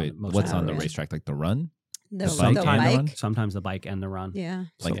was out. What's on the racetrack? Like the run? Sometimes the bike and the run. Yeah.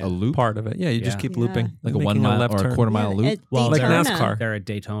 Like a loop? Part of it. Yeah, you just keep looping. Like a 1 mile or a quarter mile loop? Like NASCAR. They're at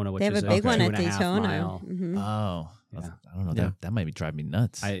Daytona, which they have is a big one at 2.5 Daytona. mile. Mm-hmm. Oh. Yeah. I don't know. That might be driving me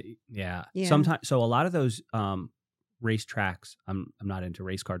nuts. Yeah. Sometimes, so a lot of those racetracks, I'm not into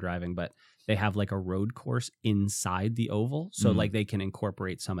race car driving, but they have like a road course inside the oval. So like they can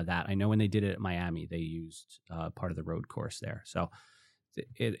incorporate some of that. I know when they did it at Miami, they used part of the road course there. So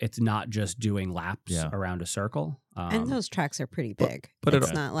it's not just doing laps around a circle. And those tracks are pretty big. But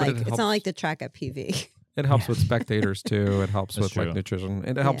it's not like the track at PV. It helps with spectators too. It helps with like nutrition.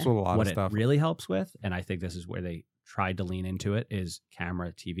 It helps with a lot of stuff. What it really helps with, and I think this is where they tried to lean into it, is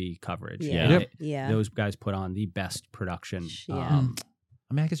camera TV coverage. Yeah. Those guys put on the best production.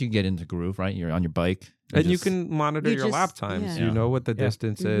 I guess you can get into groove, right? You're on your bike. And you can monitor your lap times. You know what the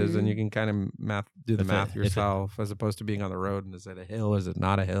distance is, and you can kind of do the math yourself, as opposed to being on the road. And is it a hill? Is it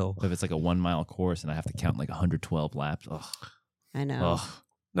not a hill? If it's like a 1 mile course and I have to count like 112 laps. Ugh. I know. Ugh.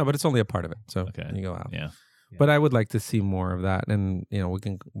 No, but it's only a part of it. So you go out. Yeah. But I would like to see more of that, and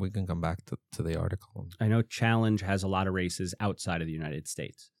we can come back to the article. I know Challenge has a lot of races outside of the United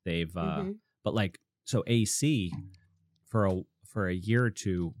States. They've but like so AC for a year or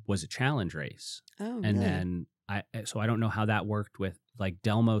two was a challenge race. Oh, and really? then I don't know how that worked with like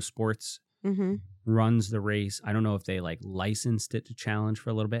Delmo Sports runs the race. I don't know if they like licensed it to challenge for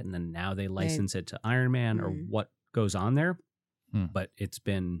a little bit and then now they license it to Ironman or what goes on there. But it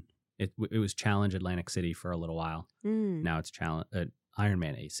was Challenge Atlantic City for a little while. Now it's Challenge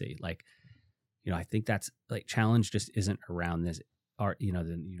Ironman AC. Like, I think that's like Challenge just isn't around this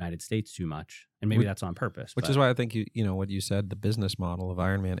the United States too much, and maybe that's on purpose. Which is why I think what you said, the business model of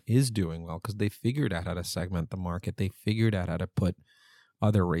Ironman is doing well, because they figured out how to segment the market. They figured out how to put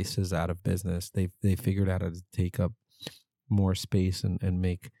other races out of business. They figured out how to take up more space and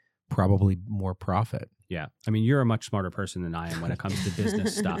make probably more profit. Yeah. I mean, you're a much smarter person than I am when it comes to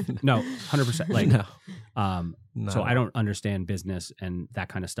business stuff. No, 100%. Like, so I don't understand business and that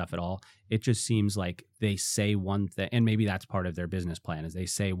kind of stuff at all. It just seems like they say one thing, and maybe that's part of their business plan is they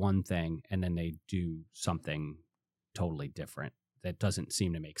say one thing and then they do something totally different. That doesn't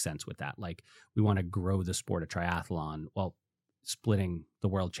seem to make sense with that. Like, we want to grow the sport of triathlon while splitting the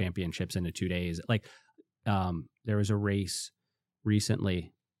world championships into 2 days. Like, there was a race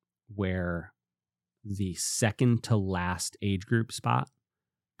recently where the second to last age group spot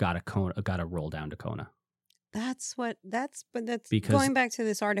got a roll down to Kona. That's because, going back to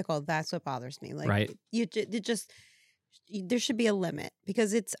this article. That's what bothers me. Like, right? There should be a limit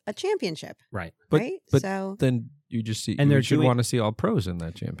because it's a championship, right? But so then you just see, and you should want to see all pros in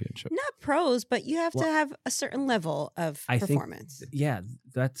that championship. Not pros, but you have to have a certain level of performance. And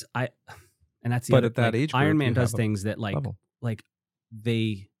that's the but other, at that like, age group, Ironman does things that like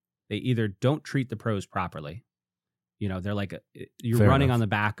they either don't treat the pros properly. You know, they're like you're Fair running enough. on the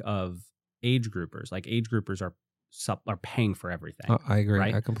back of age groupers. Like, age groupers are paying for everything. I agree.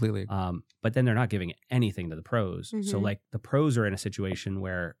 Right? I completely agree. But then they're not giving anything to the pros. Mm-hmm. So like the pros are in a situation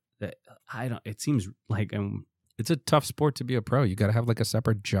where it seems like it's a tough sport to be a pro. You got to have like a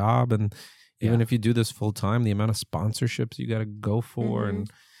separate job, and even if you do this full time, the amount of sponsorships you got to go for, and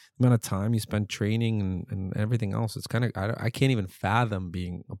the amount of time you spend training and everything else. It's kind of I can't even fathom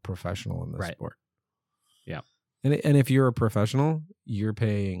being a professional in this sport. Yeah. And if you're a professional, you're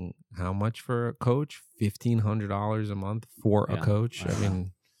paying how much for a coach? $1,500 a month for a coach. I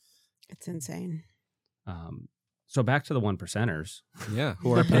mean, it's insane. So back to the 1%ers. Yeah,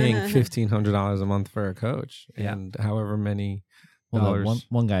 who are paying $1,500 a month for a coach, and however many dollars.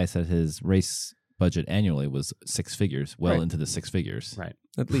 One guy said his race budget annually was 6 figures, into the 6 figures. Right.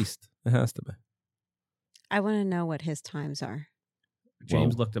 At least it has to be. I want to know what his times are.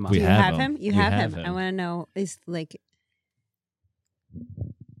 James looked him up. Do you have him? You have him. I want to know. Is like,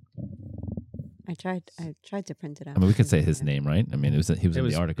 I tried to print it out. I mean, we could say his name, right? I mean, he was in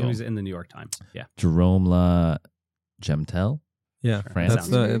the article. It was in the New York Times. Yeah. Jerome La Gemtel. Yeah, France.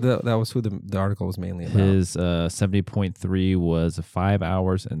 that was who the article was mainly about. His 70.3 was 5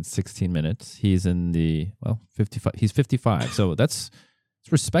 hours and 16 minutes. He's in the 55. He's 55, so it's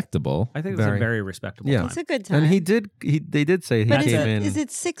respectable. I think it's a very respectable time. It's a good time. And they did say he came in. Is it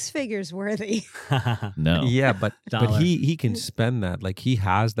 6 figures worthy? No. Yeah, but he can spend that. Like, he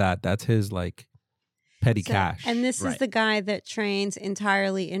has that. That's his like petty cash. And this is the guy that trains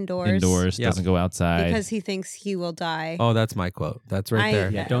entirely indoors. Doesn't go outside because he thinks he will die. Oh, that's my quote. That's right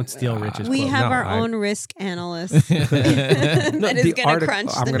there. Yeah, don't steal Rich's We quote. have our own risk analyst that is going to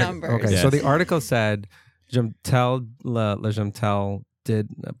crunch the numbers. Okay, so the article said Gemtel did,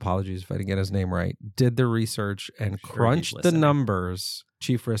 apologies if I didn't get his name right, did the research and crunched the numbers,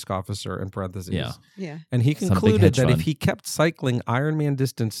 chief risk officer in parentheses. Yeah. And he concluded that if he kept cycling Ironman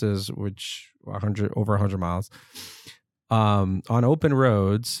distances, which over 100 miles, on open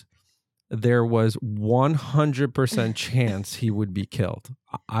roads, there was 100% chance he would be killed.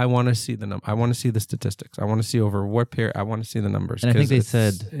 I want to see the number. I want to see the statistics. I want to see over what period. I want to see the numbers. And I think they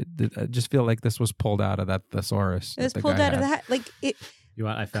said, I just feel like this was pulled out of that thesaurus. It was pulled out of the hat. Like it.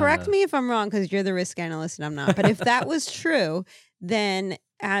 Correct me if I'm wrong, because you're the risk analyst and I'm not. But if that was true, then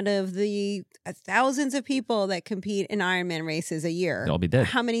out of the thousands of people that compete in Ironman races a year, they'll all be dead.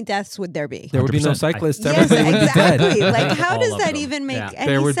 How many deaths would there be? There would be no cyclists. Yes, Everybody would be dead. exactly. Like, how does that even make any sense?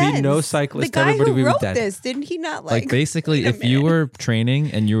 There would be no cyclists. The guy everybody who would wrote be dead. this, didn't he not like basically, if you were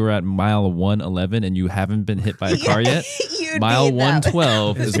training and you were at mile 111 and you haven't been hit by a car yet, mile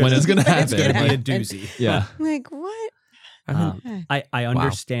 112 is when it's going to happen. It's going to be a doozy. Yeah. Like, what? I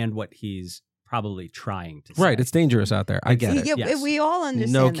understand what he's probably trying to say. Right, it's dangerous out there. I get it. Yeah, Yes. we all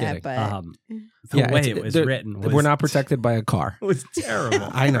understand No that, kidding. but the way it was written was, we're not protected by a car. It was terrible.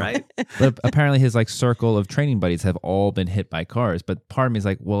 I know. Right? But apparently his like circle of training buddies have all been hit by cars. But part of me is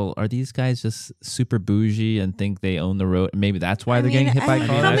like, well, are these guys just super bougie and think they own the road? Maybe that's why they're getting hit by cars.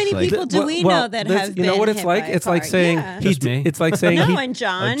 How many like, people do we know that have been You know what hit it's like? by a It's like car? saying Yeah. it's like saying No, and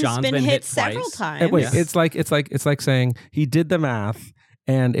John's been hit several twice. times. Wait, it's like saying he did the math.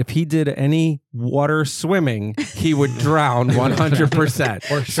 And if he did any water swimming, he would drown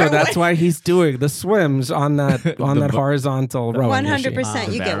 100%. So that's why he's doing the swims on that horizontal rowing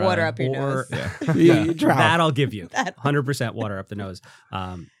 100%. You get water up your nose. You drown. That I'll give you. 100% water up the nose.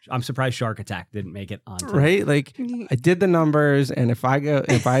 I'm surprised Shark Attack didn't make it onto. Right? Like, I did the numbers, and if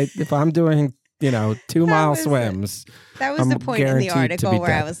I'm doing 2-mile swims, That was I'm the point in the guaranteed to article be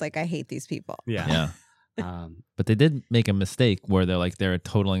where I dead. was like, I hate these people. Yeah. But they did make a mistake where they're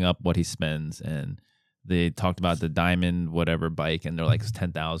totaling up what he spends, and they talked about the Diamond whatever bike, and they're like it's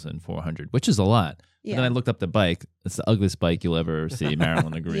 10,400, which is a lot. Yeah. And then I looked up the bike. It's the ugliest bike you'll ever see.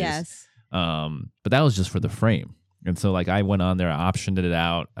 Marilyn agrees. Yes. But that was just for the frame. And so like I went on there, I optioned it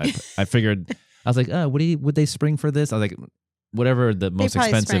out. I figured, I was like, would they spring for this? I was like, whatever the most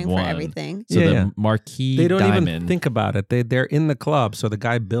expensive one. For everything. So the Marquee they don't Diamond. even think about it. They're in the club, so the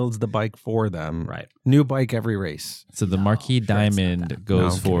guy builds the bike for them. Right. New bike every race. So the Marquee Diamond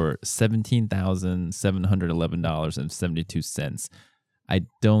goes No, for $17,711.72. I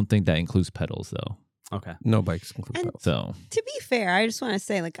don't think that includes pedals though. Okay. No bikes include And pedals. So to be fair, I just want to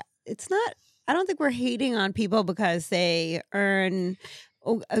say, like, it's not. I don't think we're hating on people because they earn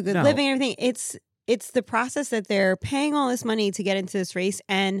a good living and everything. It's the process that they're paying all this money to get into this race,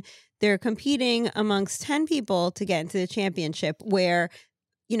 and they're competing amongst 10 people to get into the championship, where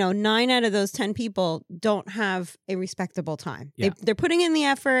 9 out of those 10 people don't have a respectable time. Yeah. They're putting in the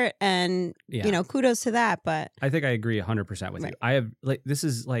effort, and kudos to that. But I think I agree 100% with you. I have this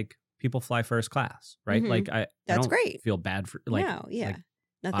is like people fly first class, right? Mhm. Like I don't great. Feel bad for like. No, yeah. Like,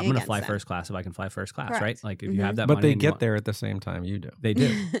 Nothing I'm going to against fly them. first class if I can fly first class, Correct. right? Like if Mhm. you have that But money, they and you get want- there at the same time you do. They do.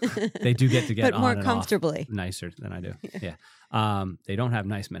 They do get to get but on more and comfortably. off nicer than I do. Yeah. They don't have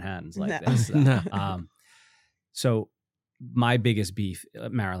nice Manhattans like No. this. No. So my biggest beef,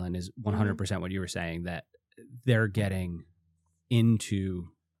 Marilyn, is 100% what you were saying, that they're getting into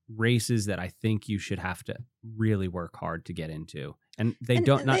races that I think you should have to really work hard to get into. And they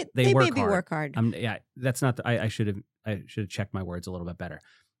work maybe hard. work hard. That's not. I should have checked my words a little bit better.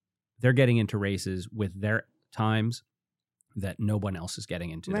 They're getting into races with their times that no one else is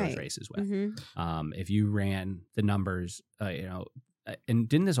getting into those races with. Mm-hmm. If you ran the numbers, and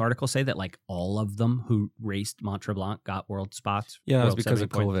didn't this article say that like all of them who raced Mont Tremblant got world spots? Yeah, it was World because of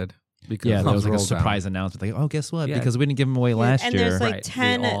 70 point- COVID. Because there was like a rolled down. surprise announcement. Like, oh, guess what? Yeah. Because we didn't give them away last and year. there's like Right.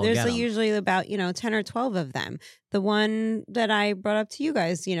 10. We all There's get like 'em. usually about 10 or 12 of them. The one that I brought up to you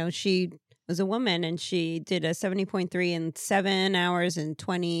guys, she was a woman and she did a 70.3 in 7 hours and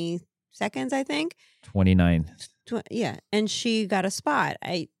 20 seconds, I think. 29. Yeah, and she got a spot.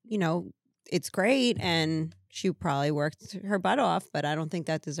 It's great, and she probably worked her butt off, but I don't think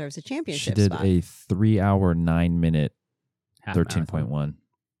that deserves a She championship did spot. a 3 hour, 9 minute, half marathon. 13.1.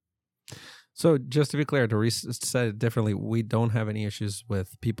 So just to be clear, to said it differently, we don't have any issues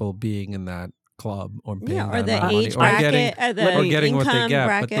with people being in that club or paying or that the amount of money age or bracket, getting, or or getting what they income get,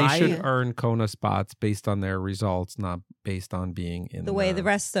 bracket. but they should Yeah. earn Kona spots based on their results, not based on being in the way the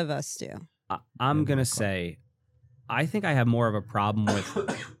rest of us do. I'm in going to that club. say, I think I have more of a problem with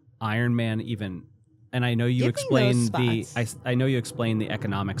Ironman even. And I know you Give me those explained spots. I know you explained the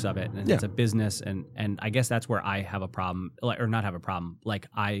economics of it, and Yeah. it's a business, and I guess that's where I have a problem, or not have a problem. Like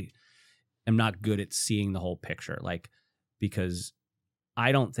I am not good at seeing the whole picture, like because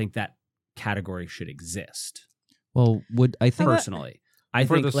I don't think that category should exist Well, I think personally. I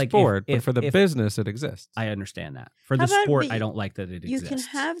for think the like sport, if but for the business, it exists. I understand that for How the about sport, we- I don't like that it You exists.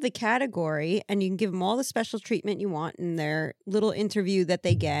 can have the category, and you can give them all the special treatment you want in their little interview that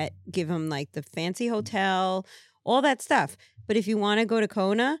they get. Give them like the fancy hotel, all that stuff. But if you want to go to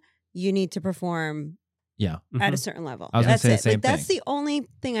Kona, you need to perform yeah. at a Mhm. certain level. I was gonna That's say the it. same Like, that's thing. the only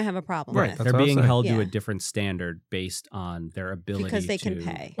thing I have a problem Right, with. that's They're what I'm being saying. held to Yeah. a different standard based on their ability Because they can to-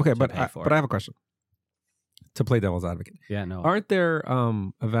 pay. Okay, to but pay for I it. have a question. To play devil's advocate, Yeah, no. aren't there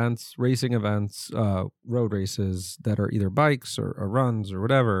events, racing events, road races that are either bikes or runs or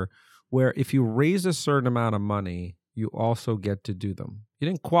whatever, where if you raise a certain amount of money, you also get to do them? You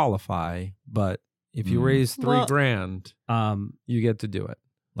didn't qualify, but if you raise $3,000, you get to do it.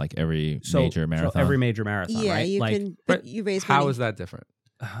 Like every So- major so marathon. every major marathon, Yeah, right? you like, can. But but you raise How money. is that different?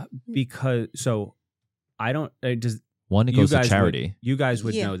 because so I don't. Does One, it you goes to guys charity. you guys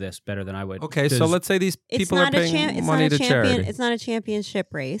would Yeah. know this better than I would. Okay, so Does- let's say these It's people are not a paying it's money not a to champion. charity. It's not a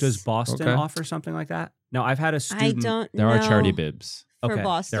championship race. Does Boston Okay. offer something like that? No, I've had a I student. don't. There are know charity bibs. for Okay,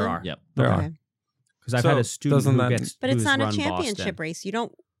 Boston. there are. Yep. There Okay. are. Because I've So had a student doesn't who that- gets, But it's who's not a run championship Boston. race. You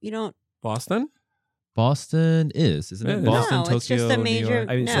don't. Boston? Boston isn't Yeah, it? it is. Boston, No, Tokyo, it's just a New major- York.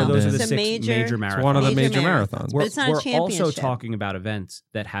 I mean, No, so those are the it's a 6 major- major It's marathons. It's one of the Major major marathons. marathons. But it's not a we're also championship. talking about events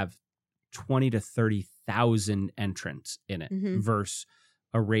that have 20 to 30,000 entrants in it Mhm. versus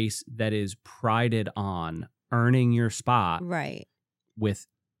a race that is prided on earning your spot Right. with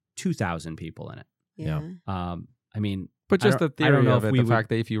 2,000 people in it. Yeah. I mean, But I just the don't- I don't theory know of if it, we the would- fact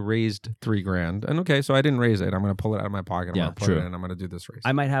that if you raised $3,000, and okay, so I didn't raise it, I'm going to pull it out of my pocket, I'm Yeah, going to put true. it in, I'm going to do this race.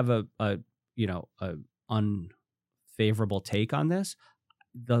 I might have a unfavorable take on this.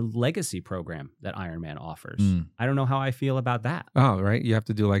 The legacy program that Ironman offers. Mm. I don't know how I feel about that. Oh, right. You have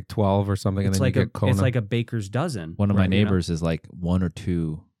to do like 12 or something, and It's then like you get Kona. it's like a baker's dozen. One of my right, you know? neighbors is like 1 or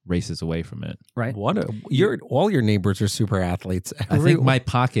 2 races away from it. Right. All your neighbors are super athletes. I think my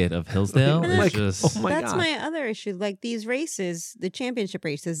pocket of Hillsdale is just. Oh my That's God. my other issue. Like these races, the championship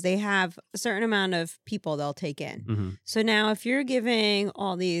races, they have a certain amount of people they'll take in. Mm-hmm. So now if you're giving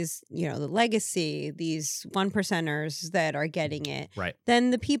all these, the legacy, these 1%ers that are getting it, Right. then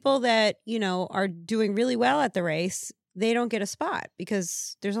the people that, are doing really well at the race, they don't get a spot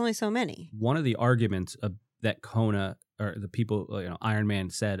because there's only so many. One of the arguments that Kona or the people,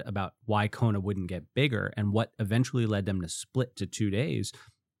 Ironman said about why Kona wouldn't get bigger and what eventually led them to split to 2 days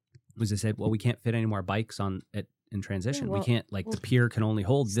was they said, well, we can't fit any more bikes in transition. Yeah, well, we can't, the pier can only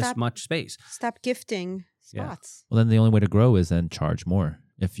hold this much space. Stop gifting spots. Well, then the only way to grow is then charge more.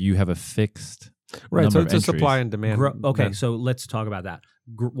 If you have a fixed Right, so number it's a of supply entries. and demand. Okay, so let's talk about that.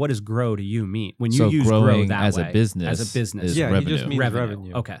 What does grow to you mean? When you So use grow growing that as way, a business is yeah, revenue. he just means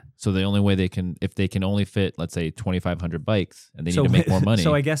revenue. Okay. So the only way if they can only fit, let's say, 2,500 bikes, and they need to make more money.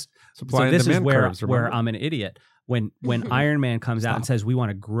 So I guess Supply and this is demand where curves, remember? I'm an idiot. When Ironman comes out and says we want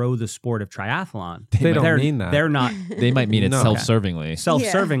to grow the sport of triathlon, They don't they're, mean that. They're not they might mean it No.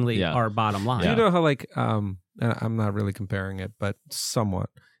 self-servingly Yeah. our bottom line. Do you know how I'm not really comparing it, but somewhat.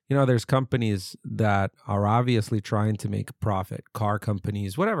 There's companies that are obviously trying to make profit, car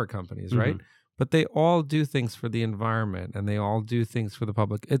companies, whatever companies, right? But they all do things for the environment and they all do things for the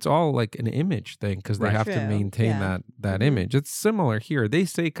public. It's all like an image thing because they Right. have to True. maintain Yeah. that image. It's similar here. They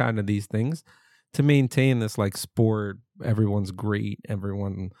say kind of these things to maintain this like sport. Everyone's great.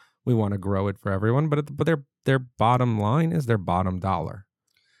 We want to grow it for everyone. But their bottom line is their bottom dollar.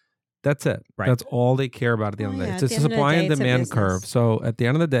 That's it. Right. That's all they care about at the end of the day. yeah, It's at a the end of the supply day, and it's a demand business. curve. So at the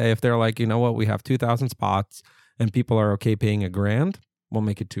end of the day, if they're like, you know what, we have 2,000 spots and people are okay paying $1,000, we'll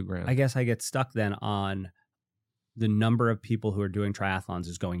make it $2,000. I guess I get stuck then on the number of people who are doing triathlons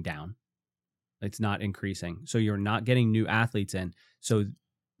is going down. It's not increasing. So you're not getting new athletes in. So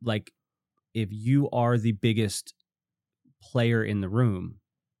if you are the biggest player in the room,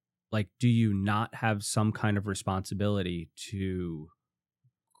 do you not have some kind of responsibility to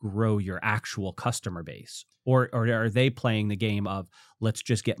grow your actual customer base? Or are they playing the game of let's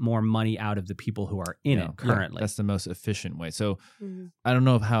just get more money out of the people who are in it currently? That's the most efficient way. So Mm-hmm. I don't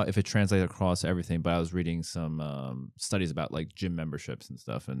know if it translates across everything, but I was reading some studies about gym memberships and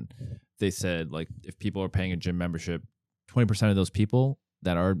stuff, and they said if people are paying a gym membership, 20% of those people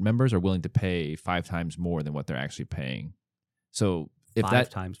that are members are willing to pay 5 times more than what they're actually paying. So if 5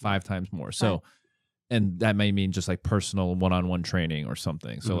 times more. 5 times more. So and that may mean just personal one-on-one training or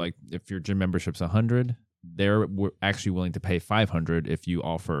something. So if your gym membership's 100, they're actually willing to pay 500 if you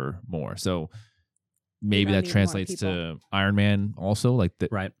offer more. So maybe don't that need more translates to Ironman also.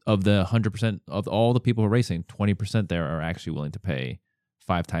 Right. Of the 100% of all the people who are racing, 20% there are actually willing to pay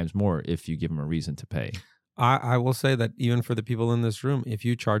 5 times more if you give them a reason to pay. I will say that even for the people in this room, if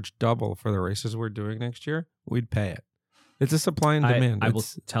you charge double for the races we're doing next year, we'd pay it. It's a supply and demand. I will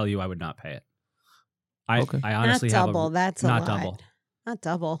tell you I would not pay it. I honestly not have double. That's a not lot. double. Not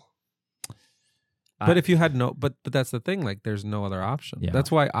double. But if you had but that's the thing. There's no other option. Yeah.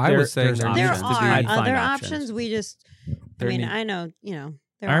 That's why I was saying there's there There needs options. to be. are I'd find other options. options. We just, There need- I know, there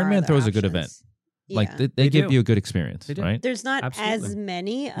Ironman are other throws a good options. event. Yeah. They give do. you a good experience, They do. right? There's not Absolutely. as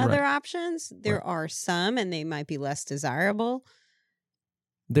many other Right. options. There are some, and they might be less desirable.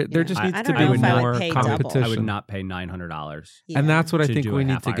 There Yeah. just I needs don't to know be if I would more pay double. competition. I would not pay $900. Yeah. And that's what I to think do we a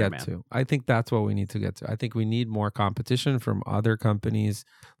need half to get Ironman. to. I think that's what we need to get to. I think we need more competition from other companies.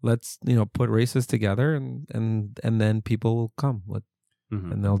 Let's put races together, and then people will come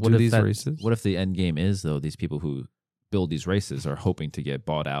and they'll do these races. What if the end game is though these people who build these races are hoping to get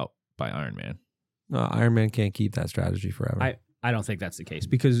bought out by Ironman? No, Ironman can't keep that strategy forever. I don't think that's the case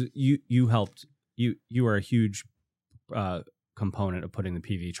because you helped you were a huge component of putting the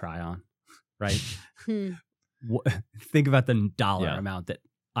PV Tri on, right? Think about the dollar amount that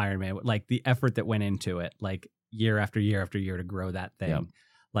Ironman, the effort that went into it, year after year after year to grow that thing.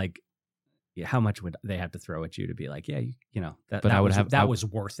 How much would they have to throw at you to be that was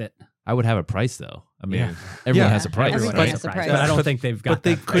worth it? I would have a price though. I mean, Yeah. everyone Yeah. has a price. Everyone right? has a price. But I don't think they've got. But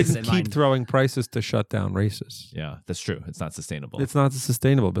they that price couldn't in keep mind. throwing prices to shut down races. Yeah, that's true. It's not sustainable. It's not a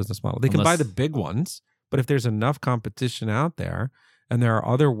sustainable business model. They can buy Unless- the big ones, but if there's enough competition out there and there are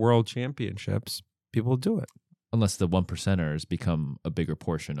other world championships, people will do it. Unless the 1%ers become a bigger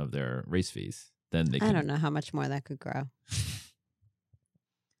portion of their race fees, then they can. I don't know how much more that could grow.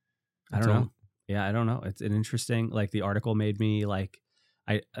 I don't know. Yeah, I don't know. It's an interesting. The article made me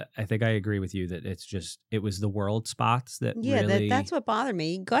I think I agree with you that it was the world spots that really... that's what bothered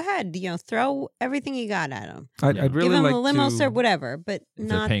me. Go ahead, throw everything you got at them. I'd really give them like a limo to, or whatever, but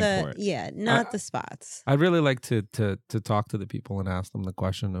not the spots. I'd really like to talk to the people and ask them the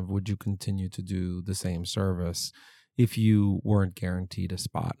question of, would you continue to do the same service if you weren't guaranteed a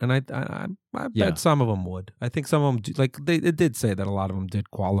spot? And I bet some of them would. I think some of them it did say that a lot of them did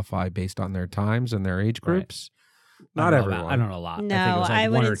qualify based on their times and their age groups. Right. Not everyone. I don't know a lot. No, I think it was I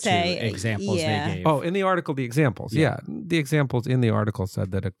one or wouldn't say examples they gave. Oh, in the article, the examples. Yeah. The examples in the article said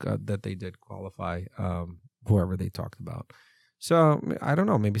that that they did qualify, whoever they talked about. So I don't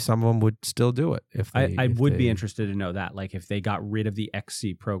know. Maybe some of them would still do it if they. I would be interested to know that, like, if they got rid of the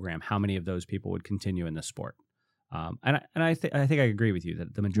XC program, how many of those people would continue in the sport? And I think I agree with you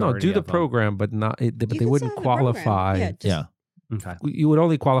that the majority. No, do the program, but not. But they wouldn't qualify. Yeah. Okay. You would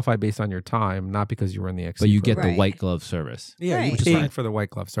only qualify based on your time, not because you were in the XC. But you program. get the white glove service. Yeah, you're paying for the white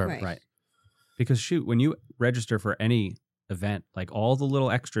glove service. Right. Because shoot, when you register for any event, like all the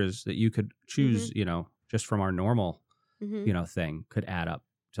little extras that you could choose, just from our normal, thing could add up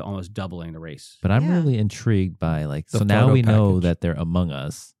to almost doubling the race. But I'm really intrigued by so now we know that they're among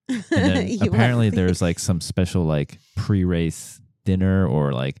us. And then apparently there's some special pre-race dinner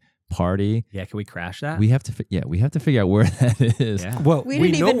or party. Yeah, can we crash that? We have to figure out where that is. Yeah. Well,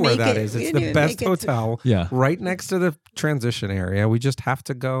 we know where that is. It's the best hotel. Right next to the transition area. We just have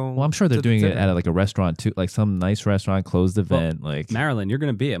to go. Well, I'm sure they're doing it at a restaurant too, some nice restaurant, closed event. Marilyn, you're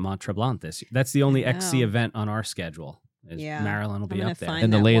going to be at Mont Tremblant this year. That's the only XC event on our schedule. Marilyn will be up there.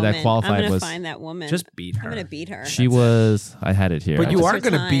 And the lady that qualified was find that woman. Just beat her. I'm going to beat her. She was. I had it here. But you are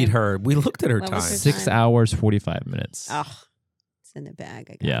going to beat her. We looked at her time. 6 hours 45 minutes. Oh, it's in the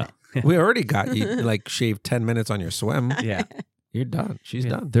bag. I got it. We already got you shaved 10 minutes on your swim. Yeah. You're done. She's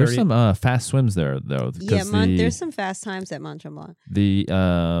done. There's some fast swims there, though. Yeah, there's some fast times at Mont Tremblant.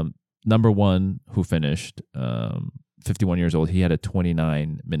 The number one who finished, 51 years old, he had a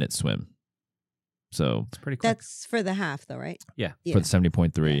 29-minute swim. So it's pretty quick. That's for the half, though, right? Yeah. For the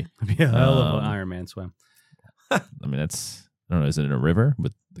 70.3. Yeah. A hell of an Ironman swim. I mean, that's, I don't know, is it in a river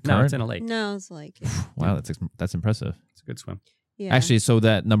with the current? No, it's in a lake. No, it's a lake. Yeah. Wow, that's impressive. It's a good swim. Yeah. Actually, so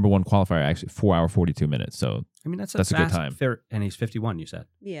that number one qualifier, actually 4 hour 42 minutes. So I mean, that's a good time. And he's 51, you said.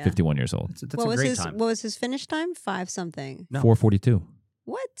 Yeah. 51 years old. That's a great time. What was his finish time? 5 something. No. 4:42.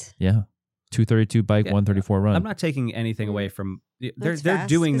 What? Yeah. 2:32 bike, 1:34 run. I'm not taking anything away from. They're fast,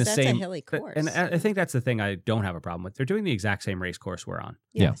 doing the that's same. A hilly course. And I think that's the thing I don't have a problem with. They're doing the exact same race course we're on.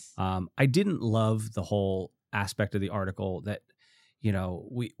 Yes. I didn't love the whole aspect of the article that,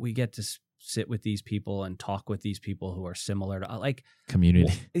 we get to sit with these people and talk with these people who are similar to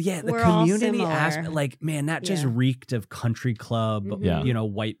community. Yeah, the We're all community aspect. similar. Man, that just reeked of country club.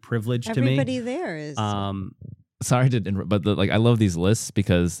 White privilege to me. Everybody there is. Sorry to interrupt, but I love these lists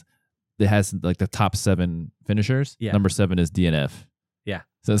because it has the top 7 finishers. Yeah. Number 7 is DNF. Yeah.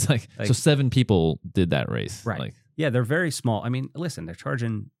 So it's so 7 people did that race. Right. Yeah, they're very small. I mean, listen, they're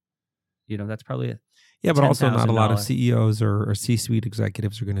charging. That's probably but also not a lot of CEOs or C-suite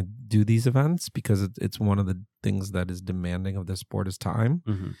executives are going to do these events because it's one of the things that is demanding of the sport is time.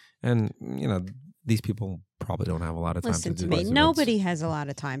 Mm-hmm. And, these people probably don't have a lot of time Listen to do me. these Nobody has a lot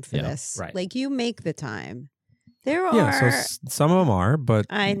of time for this. Right. You make the time. There are. Yeah, so some of them are, but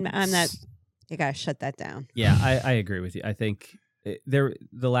I'm not. You got to shut that down. Yeah, I agree with you. I think the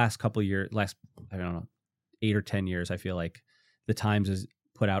last couple years, I don't know, 8 or 10 years, I feel like the Times has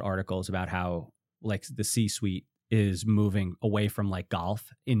put out articles about how the C-suite is moving away from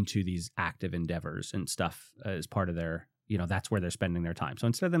golf into these active endeavors and stuff as part of their, that's where they're spending their time. So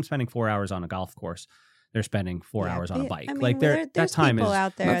instead of them spending 4 hours on a golf course, they're spending 4 hours on a bike. I mean, there's that time people is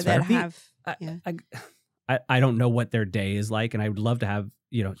out there that have. I don't know what their day is like, and I would love to have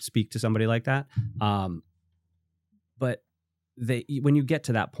speak to somebody like that. But when you get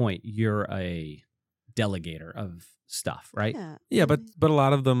to that point, you're a delegator of stuff, right? Yeah, but a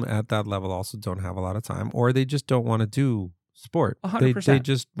lot of them at that level also don't have a lot of time, or they just don't want to do sport. 100%. They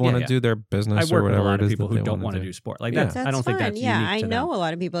just want to do their business. I work or whatever with a lot it of is people that who they don't want to do sport. I That's don't think that's fine. unique to I know them. a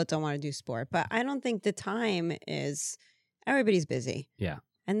lot of people that don't want to do sport, but I don't think the time is. Everybody's busy. Yeah,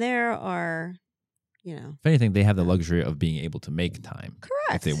 and there are. If anything, they have the luxury of being able to make time.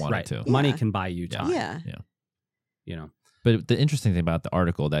 Correct. If they wanted to. Money can buy you time. Yeah. But the interesting thing about the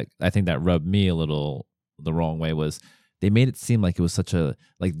article that I think that rubbed me a little the wrong way was they made it seem like it was such a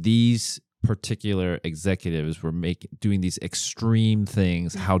these particular executives were doing these extreme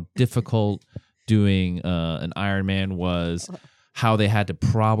things, how difficult doing an Ironman was, how they had to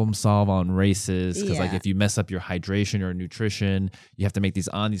problem solve on races because like Yeah. if you mess up your hydration or nutrition, you have to make these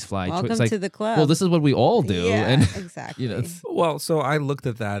on these fly Welcome choices. Like, to the club. well, this is what we all do, Yeah, and exactly. you know, it's- Well, so I looked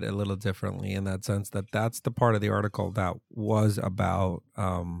at that a little differently in that sense that that's the part of the article that was about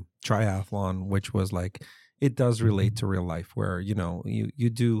triathlon, which was like it does relate to real life where, you know, you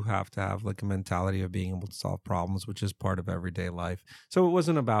do have to have like a mentality of being able to solve problems, which is part of everyday life. So it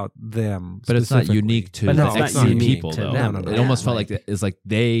wasn't about them. but it's not specifically. unique to But the it's not extreme unique people to though. them. No. It Yeah, almost felt like- like it's like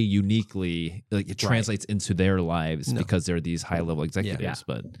they uniquely like it translates into their lives No. because they're these high level executives. Yeah.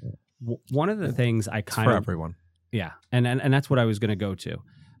 But One of the things I It's kind for of everyone. Yeah, and that's what I was going to go to.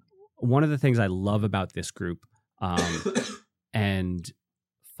 One of the things I love about this group, and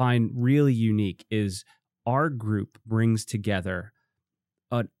find really unique, is our group brings together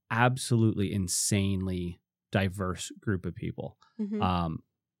an absolutely insanely diverse group of people, Mhm.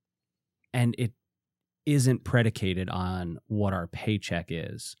 and it isn't predicated on what our paycheck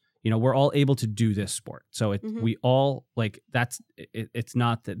is. You know, we're all able to do this sport, so Mhm. we all like that's. It's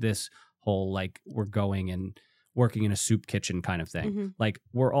not that this whole like we're going and working in a soup kitchen kind of thing. Mhm. Like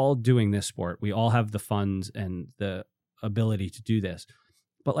we're all doing this sport. We all have the funds and the ability to do this.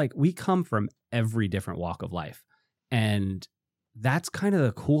 But like we come from every different walk of life. And that's kind of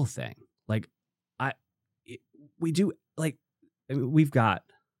the cool thing. Like we do like we've got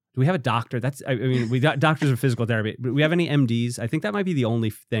do we have a doctor? I mean, we got doctors of physical therapy. Do we have any MDs? I think that might be the only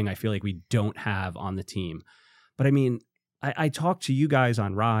thing I feel like we don't have on the team. But I mean, I talk to you guys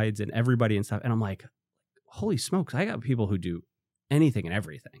on rides and everybody and stuff, and I'm like, holy smokes, I got people who do anything and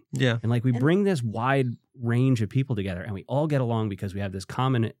everything. Yeah. And like we And- bring this wide range of people together and we all get along because we have this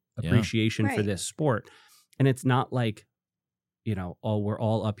common appreciation for Right. this sport. And it's not like, you know, oh, we're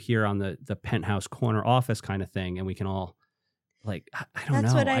all up here on the penthouse corner office kind of thing and we can all like I don't know.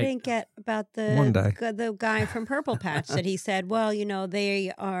 That's what I didn't get about One day. the guy from Purple Patch that he said, well, you know,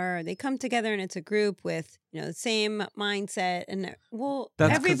 they come together and it's a group with, you know, the same mindset and well, That's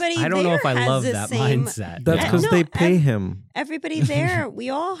 'cause everybody I don't know there if I has love the that same, mindset. That's Yeah. because No, they pay him. everybody there,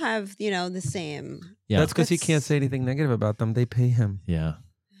 we all have, you know, the same. yeah, That's because he can't That's- say anything negative about them. They pay him. yeah.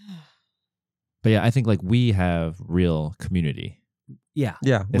 But yeah, I think like we have real community. Yeah.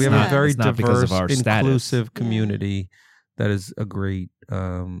 Yeah, we It's have not- a very it's not because diverse, of our status. inclusive Yeah. community that is a great,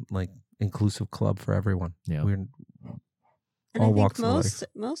 like, inclusive club for everyone. Yeah. We're And all I think walks of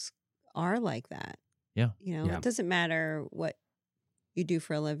most are like that. Yeah. You know, Yeah. it doesn't matter what you do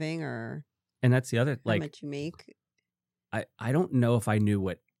for a living or And that's the other how like much you make. I don't know if I knew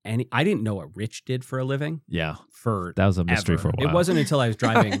what I didn't know what Rich did for a living Yeah. for That was a mystery ever. for a while. It wasn't until I was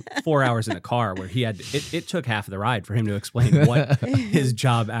driving 4 hours in a car where he had it took half of the ride for him to explain what his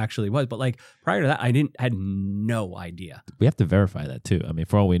job actually was. But like prior to that, I had no idea. We have to verify that too. I mean,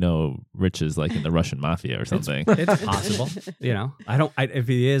 for all we know, Rich is like in the Russian mafia or something. It's possible, you know. If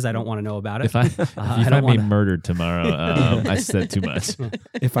he is, I don't want to know about it. If if you I don't find me wanna- murdered tomorrow, I said too much.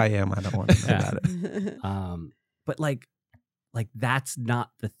 if I am, I don't want to know Yeah. about it. But like that's not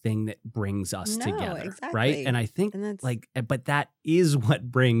the thing that brings us No, together, right? exactly. And I think And that's- like, but that is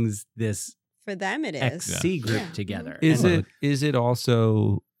what brings this For them, it is. XC group Yeah. together. Is And it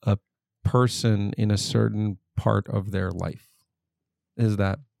also a person in a certain part of their life? Is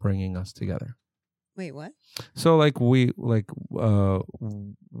that bringing us together? Wait, what? So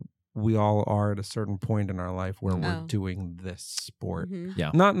we all are at a certain point in our life where we're Oh. doing this sport.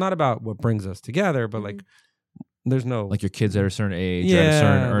 Mhm. Not about what brings us together, but like there's no Like your kids at a certain age, or at a Yeah,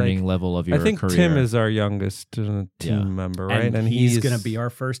 certain like, earning level of your I think career. Tim is our youngest team Yeah. member, right? And he's going to be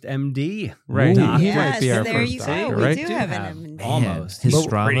our first MD. Right. Ooh. He Yes, might be our there first you go. doctor, We right? do have an MD. almost. His He's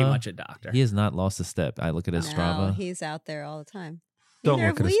Strava, pretty much a doctor. He has not lost a step. I look at his No, Strava. he's out there all the time. Don't Neither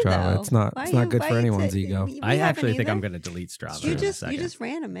look have at his we, Strava. though. It's not- Why it's not you- good for why you anyone's t- ego. we I haven't actually think either. I'm going to delete Strava. You in a just second.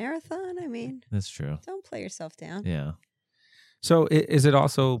 ran a marathon. I mean, That's true. don't play yourself down. Yeah. So is it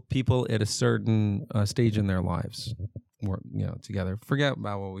also people at a certain stage in their lives work, together? Forget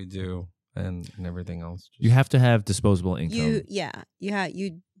about what we do and everything else. You have to have disposable income.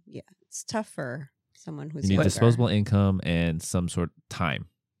 It's tough for someone who's You need younger. disposable income and some sort of time,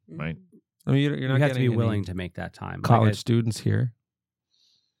 right? I mean, you're You not have to be getting willing any to make that time. Like college students here.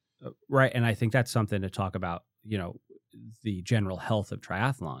 right. And I think that's something to talk about, the general health of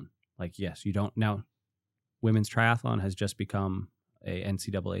triathlon. Like, yes, you don't now. Women's triathlon has just become a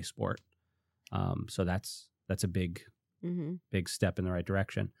NCAA sport. So that's a big Mhm. step in the right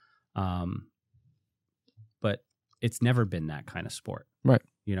direction. But it's never been that kind of sport. Right.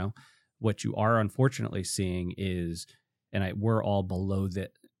 What you are unfortunately seeing is, we're all below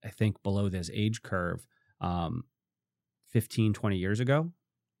this age curve. 15, 20 years ago,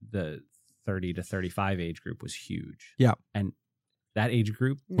 the 30 to 35 age group was huge. Yeah. And that age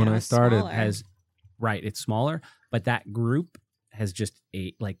group when I started smaller. has it's smaller, but that group has just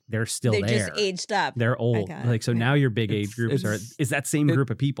they're still They're there. just aged up. They're old. got it. Like so now your big age groups is that same group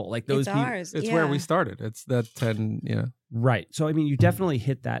of people. Like those It's people. ours. It's where we started. It's that 10, Right. So I mean, you definitely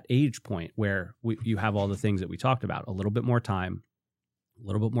hit that age point where you have all the things that we talked about. A little bit more time, a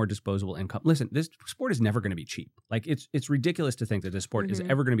little bit more disposable income. Listen, this sport is never going to be cheap. Like it's ridiculous to think that this sport is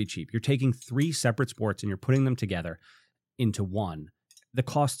ever going to be cheap. You're taking 3 separate sports and you're putting them together into one. The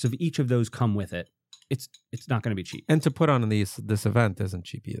costs of each of those come with it. It's not going to be cheap. And to put on this event isn't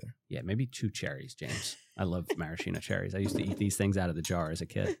cheap either. Yeah, maybe 2 cherries, James. I love maraschino cherries. I used to eat these things out of the jar as a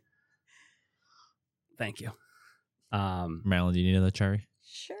kid. Thank you. Marilyn, do you need another cherry?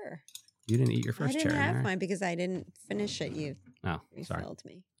 Sure. You didn't eat your first I cherry. didn't have Mary? mine because I didn't finish it. You sorry. refilled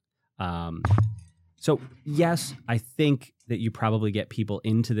me. So yes, I think that you probably get people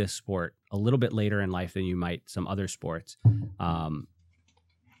into this sport a little bit later in life than you might some other sports.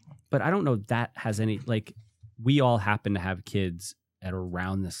 But I don't know if that has any, we all happen to have kids at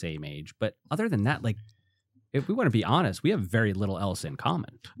around the same age. But other than that, if we want to be honest, we have very little else in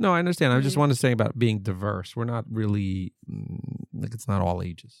common. No, I understand. I just want to say about being diverse. We're not really, it's not all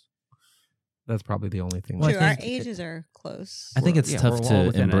ages. That's probably the only thing. True, our ages are close. I think it's tough we're all to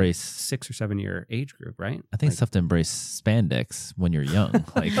within a embrace 6 or 7 year age group, right? I think it's tough to embrace spandex when you're young.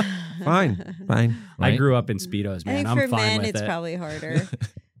 Like, Fine. I right? grew up in Speedos, man. I think I'm for fine men, with it's it. probably harder.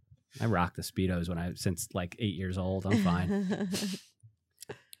 I rock the Speedos since 8 years old. I'm fine.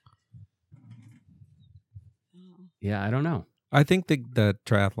 Yeah, I don't know. I think the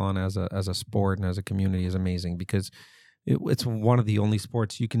triathlon as a sport and as a community is amazing because it's one of the only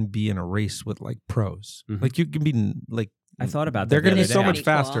sports you can be in a race with pros. Mhm. Like you can be I thought about that. they're going to the be other so day. much Pretty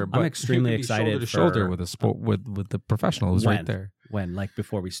cool. faster. But extremely you can be excited shoulder to shoulder for- with a sport with the professional who's right there. When,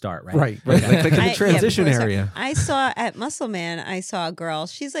 before we start, right? Right. Like in the transition before- so area. I saw at Muscle Man, I saw a girl.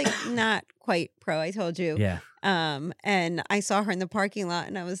 She's not quite pro. I told you. Yeah. And I saw her in the parking lot,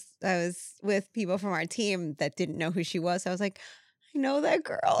 and I was with people from our team that didn't know who she was. I was like, I know that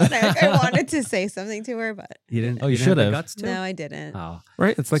girl, and I wanted to say something to her, but You didn't. Oh, you didn't should the have. guts to? no, I didn't. Oh,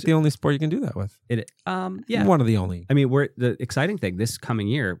 Right. It's like the only sport you can do that with. yeah. One of the only. I mean, the exciting thing this coming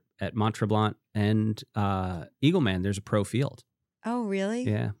year at Mont Tremblant and Eagleman, there's a pro field. Oh, really?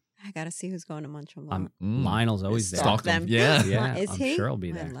 Yeah. I got to see who's going to Montreal. Lionel's always there. Stalk them. Yeah. Yeah, Is I'm he? sure he'll be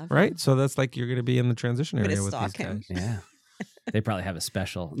I there. love Right. him. So that's like you're going to be in the transition I'm gonna area with these stalk him. guys. Yeah. They probably have a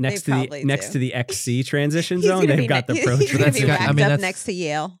special next probably to the XC transition He's zone. gonna They've be got the pro. He's going to be That's got- wrapped I mean, up that's- next to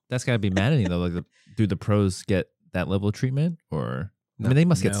Yale. That's got to be maddening though. Like, do the pros get that level of treatment, or I No. mean, they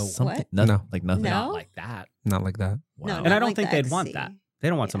must get No. something. What? Nothing, No. like nothing. No. Not like that. Not like that. Wow. No, And I not don't like think the they'd want XC. that. They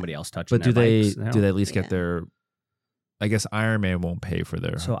don't want Yeah. somebody else touching. But do their they? bikes. Do they at least Yeah. get their? I guess Ironman won't pay for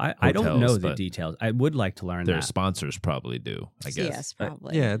their. So I don't know hotels, the but details. I would like to learn Their that. sponsors probably do. I guess. Yes,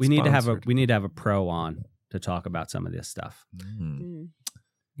 probably. Yeah. We need to have sponsored. a pro on to talk about some of this stuff. Mm. Mm.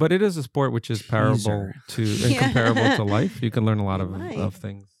 But it is a sport which is comparable to and Yeah. comparable to life. You can learn a lot Right. of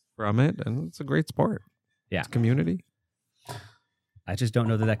things from it, and it's a great sport. Yeah. It's community. I just don't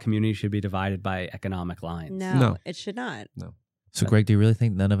know that community should be divided by economic lines. No, it should not. So, Greg, do you really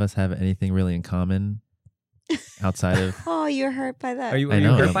think none of us have anything really in common outside of? Oh, you're hurt by that. Are you I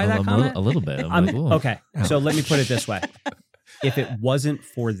know. hurt by that I'm comment? a little bit. I'm I'm- like, whoa. okay, so let me put it this way: if it wasn't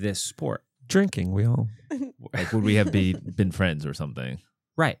for this sport, Drinking, we all. Like, would we have been friends or something?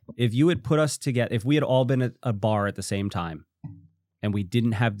 right? If you had put us together, if we had all been at a bar at the same time, and we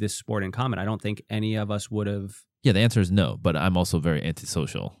didn't have this sport in common, I don't think any of us would have. Yeah, the answer is no. But I'm also very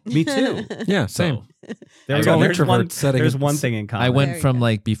antisocial. Me too. Yeah, same. So There we It's go. all There's one. introverts setting There's it- one thing in common. I There went you from go.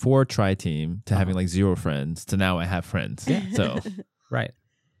 like before tri-team to having like 0 friends to now I have friends. So right.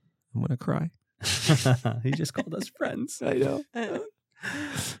 I'm gonna cry. He just called us friends. I know.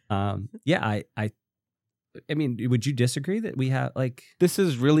 Yeah, I mean, would you disagree that we have like This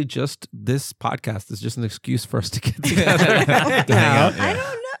is really just this podcast is just an excuse for us to get together, To hang out, I yeah. don't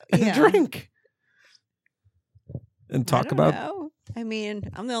know. and Yeah. drink, and I talk don't about. know. I mean,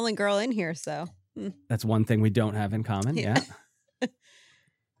 I'm the only girl in here, so that's one thing we don't have in common? Yeah.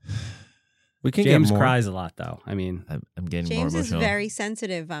 We can James get more. cries a lot, though. I mean, I'm getting James more is emotional. very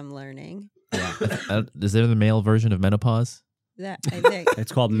sensitive. I'm learning yeah, Is there the male version of menopause? that. I think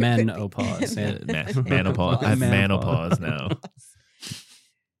it's called menopause. Yeah. Manopause. I have Menopause. manopause now.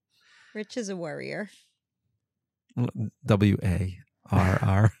 Rich is a warrior.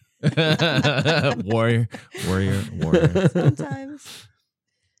 WARR. warrior. Sometimes.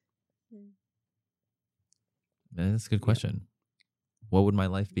 Man, that's a good question. What would my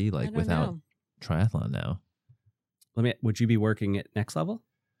life be I like don't without know. triathlon now? Would you be working at Next Level?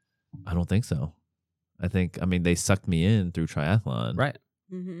 I don't think so. I mean, they sucked me in through triathlon. Right.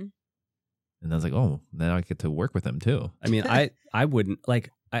 Mm-hmm. And I was like, oh, now I get to work with them too. I mean, I wouldn't like,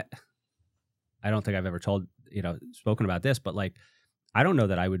 I don't think I've ever spoken about this, but like, I don't know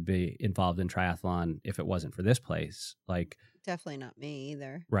that I would be involved in triathlon if it wasn't for this place. Like, Definitely not me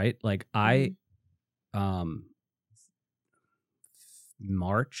either. right. Like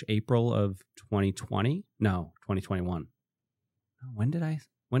April of 2020, no, 2021. When did I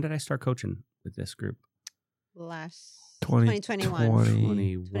start coaching with this group?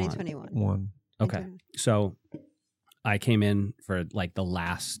 2021. Okay. So I came in for like the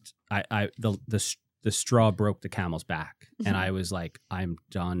last, the straw broke the camel's back. And I was like, I'm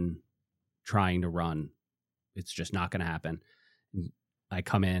done trying to run. It's just not going to happen. I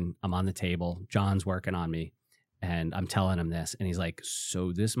come in, I'm on the table. John's working on me and I'm telling him this. And he's like,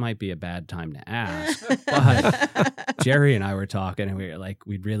 so this might be a bad time to ask. But Jerry and I were talking and we were like,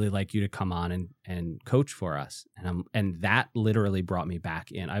 we'd really like you to come on and coach for us. And that literally brought me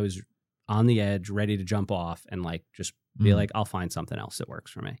back in. I was on the edge, ready to jump off and like, just be like, I'll find something else that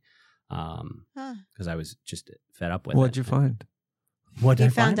works for me. Because I was just fed up with What'd you find? What did I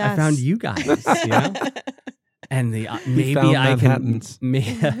find? I found you guys, you know? And the maybe I can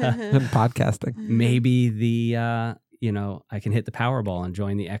podcasting. Maybe the I can hit the Powerball and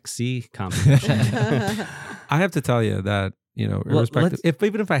join the XC competition. I have to tell you that irrespective,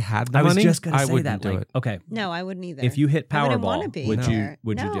 even if I had the money, I wouldn't do it. Okay, no, I wouldn't either. If you hit Powerball, would you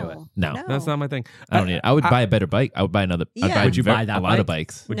do it? No, that's not my thing. I don't need it. I would buy a better bike. I would buy another. Yeah. Would you buy that a lot of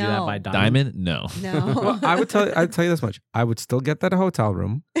bikes? Would you buy Diamond? No. No. Well, I'd tell you this much. I would still get that hotel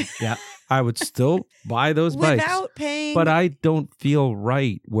room. Yeah. I would still buy those bikes. Without paying. But I don't feel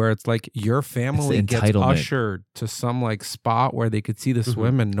right where it's like your family gets ushered to some like spot where they could see the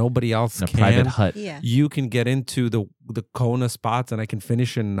swim and nobody else in a can. private hut. Yeah. You can get into the Kona spots and I can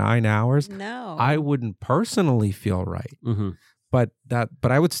finish in 9 hours. No. I wouldn't personally feel right. Mm-hmm. But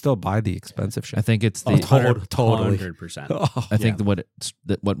I would still buy the expensive shit. I think it's the totally 100%. I think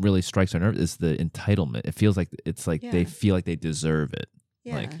what really strikes our nerve is the entitlement. It feels like they feel like they deserve it.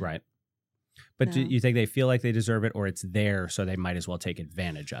 Yeah. Like right. But do you think they feel like they deserve it, or it's there so they might as well take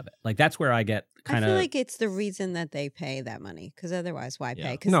advantage of it? Like that's where I get kind of. I feel like it's the reason that they pay that money, because otherwise, why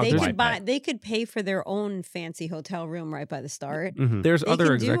pay? Because they could pay for their own fancy hotel room right by the start. Mm-hmm. There's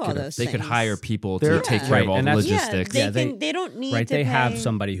other executives. They could hire people to take care of all the logistics. They don't need to They pay. have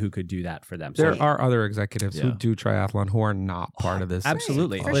somebody who could do that for them. There are other executives who do triathlon who are not part of this.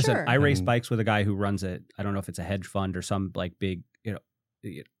 Absolutely. For Listen, sure. I race bikes with a guy who runs I don't know if it's a hedge fund or some like big,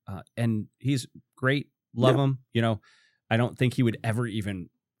 and he's great. Love him. I don't think he would ever even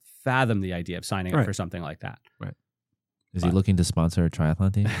fathom the idea of signing up for something like that. Right. Is he looking to sponsor a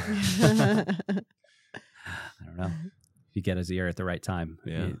triathlon team? I don't know. If you get his ear at the right time.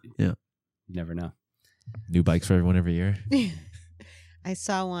 You never know. New bikes for everyone every year. I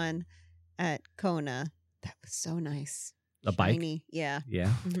saw one at Kona. That was so nice. A Shiny. bike? Yeah. Yeah.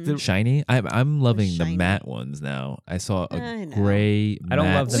 Mm-hmm. Shiny? I'm loving the Shiny. matte ones now. I saw a I know. gray I don't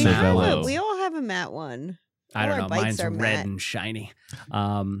matte love the We matte all, Cervelo. we all have a matte one. I All don't our know. bikes Mine's are red matte. and shiny.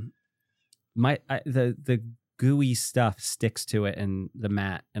 The gooey stuff sticks to it, and the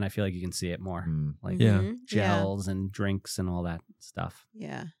matte, and I feel like you can see it more, like Mhm. gels and drinks and all that stuff.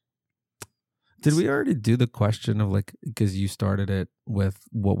 Yeah. Did we already do the question of like, because you started it with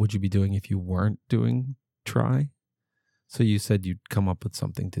what would you be doing if you weren't doing tri? So you said you'd come up with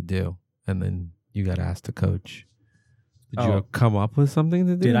something to do, and then you got asked to coach. Did you come up with something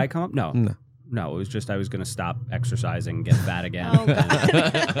to do? Did I come up? No. No, it was just I was going to stop exercising, get fat again,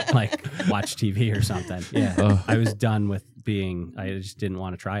 and, like watch TV or something. Yeah, I was done with being. I just didn't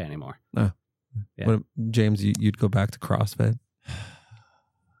want to try anymore. Yeah. What, James, you'd go back to CrossFit?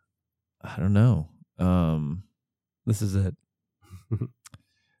 I don't know. This is it.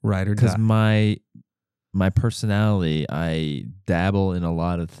 Right or die. Because my personality, I dabble in a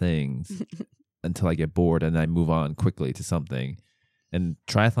lot of things until I get bored, and I move on quickly to something. And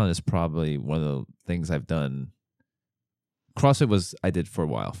triathlon is probably one of the things I've done. CrossFit I did for a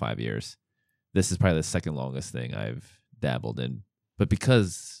while, 5 years. This is probably the second longest thing I've dabbled in. But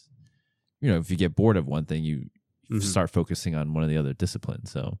because, if you get bored of one thing, you start focusing on one of the other disciplines.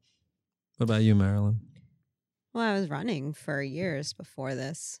 So, what about you, Marilyn? Well, I was running for years before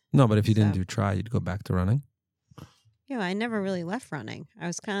this. No, but if you didn't do tri, you'd go back to running. Yeah, I never really left running. I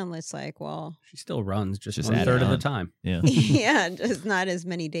was kind of just like, well, She still runs just Just one add third it of the on. time. yeah. yeah, just not as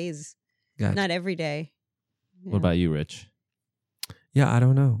many days. Gotcha. Not every day. What about you, Rich? Yeah, I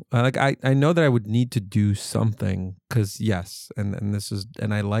don't know. I know that I would need to do something because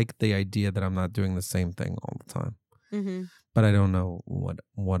and I like the idea that I'm not doing the same thing all the time. Mm-hmm. but I don't know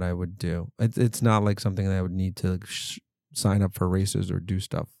what I would do. It's not like something that I would need to sign up for races or do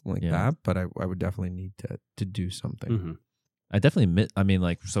stuff like that, but I would definitely need to do something. Mm-hmm. I definitely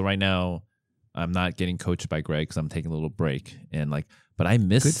so right now I'm not getting coached by Greg because I'm taking a little break, and but I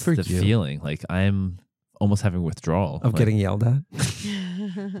miss the feeling. Like I'm almost having withdrawal of getting yelled at.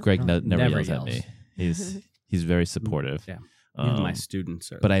 Greg never yells at me. He's very supportive. Yeah, even my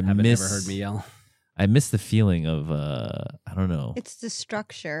students but haven't ever heard me yell. I miss the feeling of I don't know. It's the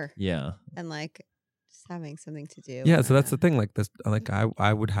structure. Yeah, and just having something to do. Yeah, so that's the thing. Like this,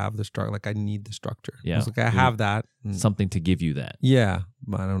 I would have the structure. Like I need the structure. Yeah, it's like I have that. Something to give you that. Yeah,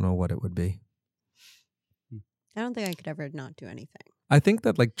 but I don't know what it would be. I don't think I could ever not do anything. I think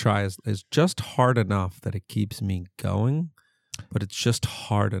that try is just hard enough that it keeps me going, but it's just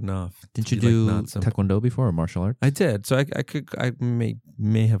hard enough. Didn't you do taekwondo before or martial arts? I did. So I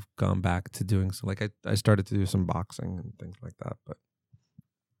may have gone back to doing so. I started to do some boxing and things like that. But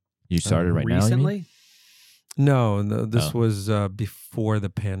you started right recently? No, this was before the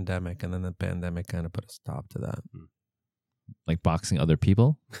pandemic, and then the pandemic kind of put a stop to that. Like boxing other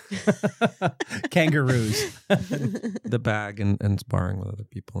people? Kangaroos. The bag and sparring with other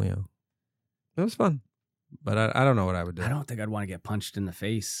people, yeah. It was fun. But I don't know what I would do. I don't think I'd want to get punched in the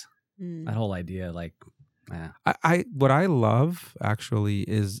face. That whole idea, what I love actually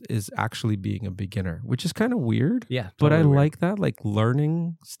is actually being a beginner, which is kind of weird. Yeah, totally but I weird. like that,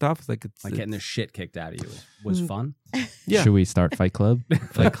 learning stuff. It's getting the shit kicked out of you was fun. Yeah. Should we start Fight Club?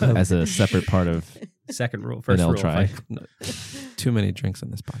 Fight Club as a separate part of second rule, first rule. Try. No, too many drinks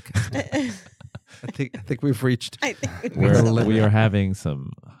on this podcast. I think we've reached. We are having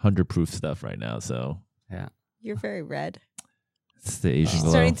some 100 proof stuff right now. So yeah, you're very red. It's the Asian glow.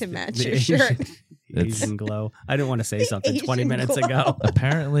 Starting to match your shirt. Asian glow. I didn't want to say something 20 minutes ago.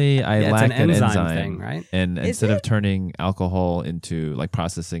 Apparently, I lack an enzyme thing, right? And instead of turning alcohol into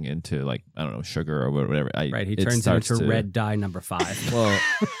processing into I don't know, sugar or whatever. He turns it into red dye number 5. Well,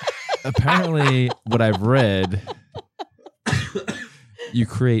 apparently, what I've read, you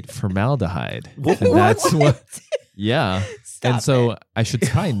create formaldehyde. And that's what. Yeah. Stop and so it. I should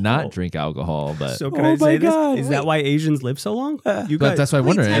probably not drink alcohol, but so can I say this? Is that why Asians live so long? But that's why I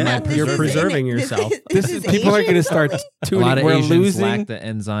wonder. You're preserving yourself. People are going to start tuning. A lot of We're Asians losing. lack the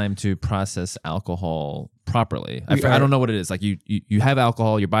enzyme to process alcohol properly. I don't know what it is. Like you have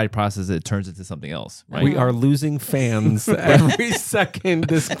alcohol, your body processes it, turns into something else. Right? We are losing fans every second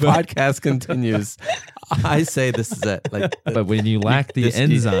this podcast continues. I say this is it. But when you lack the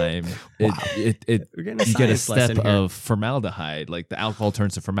enzyme, you get a step of formaldehyde. Like the alcohol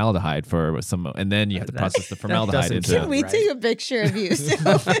turns to formaldehyde for some, and then you have to process the formaldehyde into. Can we take a picture of you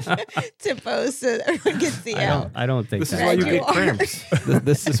to post so that everyone can see out? I don't think this is why you get cramps.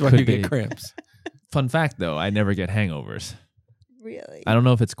 This is why you get cramps. Fun fact, though, I never get hangovers. Really? I don't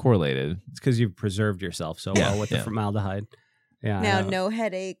know if it's correlated. It's because you've preserved yourself so well with the formaldehyde. Yeah. Now, no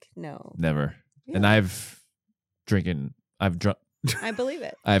headache. No. Never. Yeah. And I've drunk. I believe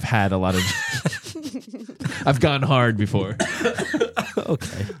it. I've had a lot of. I've gone hard before.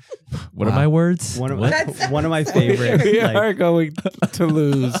 Okay. What are my words? One of my favorite. We are going to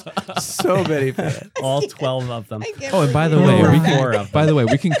lose so many fans. All 12 of them. Oh, and by the way,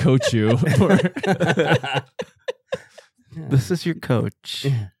 we can coach you. This is your coach.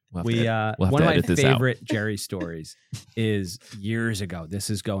 We'll one of my favorite Jerry stories is years ago. This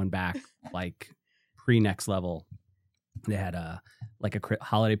is going back pre-Next Level. They had a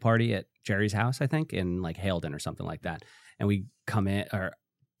holiday party at Jerry's house, I think, in Haledon or something like that. And we come in, or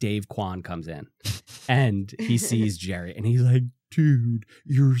Dave Kwan comes in, and he sees Jerry, and he's like, "Dude,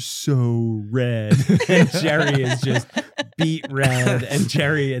 you're so red." And Jerry is just beet red, and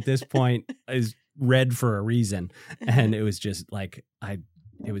Jerry at this point is red for a reason. And it was just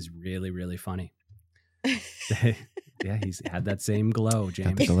it was really, really funny. Yeah, he's had that same glow,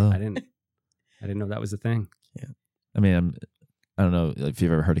 James. I didn't know that was a thing. Yeah. I mean, I don't know if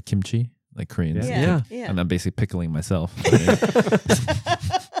you've ever heard of kimchi, like Koreans. Yeah. And I'm basically pickling myself.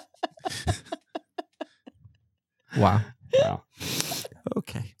 Wow.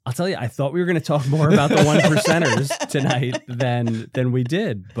 Okay. I'll tell you, I thought we were going to talk more about the 1 percenters tonight than we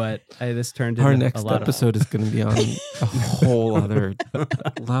did, but this turned into our next episode is going to be on a whole other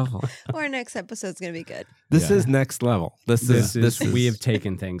level. Our next episode is going to be good. This is next level. This is we have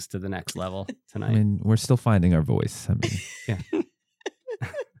taken things to the next level tonight. I mean, we're still finding our voice. I mean, yeah.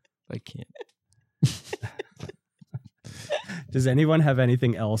 I can't. Does anyone have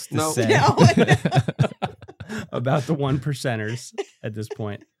anything else to say? No. About the 1 percenters at this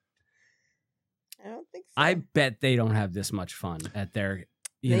point? I don't think so. I bet they don't have this much fun at their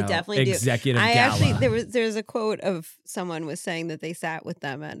They definitely do. executive I gala. actually there's a quote of someone was saying that they sat with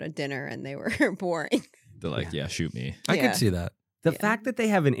them at a dinner and they were boring. They're like, yeah, shoot me. I Yeah. could see that. The fact that they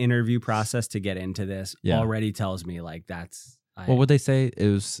have an interview process to get into this already tells me like that's. Well, what they say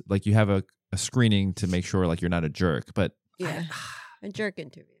is like you have a screening to make sure like you're not a jerk, but Yeah, a jerk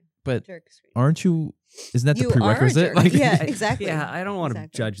interview. But Jerk screening. aren't you? Isn't that You the prerequisite? are a jerk. Like, Yeah, exactly. Yeah, I don't want to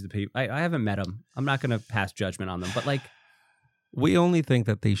Exactly. judge the people. I haven't met them. I'm not going to pass judgment on them. But like, We only think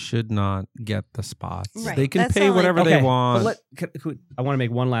that they should not get the spots. Right. They can That's pay all I whatever think. they want. I want to make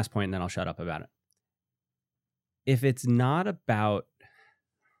one last point and then I'll shut up about it. If it's not about,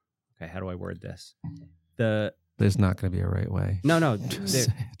 okay, how do I word this? There's not going to be a right way. No, Just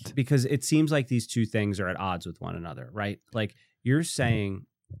say it. because it seems like these two things are at odds with one another, right? Like you're saying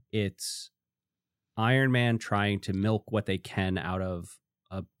it's Iron Man trying to milk what they can out of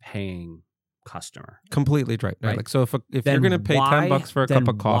a paying customer. Completely right. Right. Like, so if Then you're going to pay $10 for a cup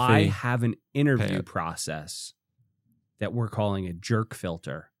of Why coffee, have an pay interview it. process that we're calling a jerk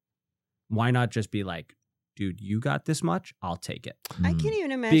filter? Why not just be like, dude, you got this much? I'll take it. I can't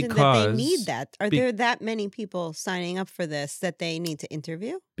even imagine that they Because- need that. Are there that many people signing up for this that they need to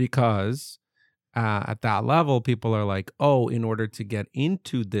interview? because at that level, people are like, oh, in order to get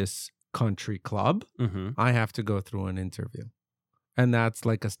into this country club, Mm-hmm. I have to go through an interview. And that's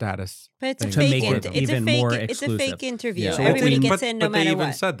like a status. But it's a To fake. make it It's even a fake. more It's a fake exclusive. interview. Yeah. So what Everybody we- gets in no but they matter even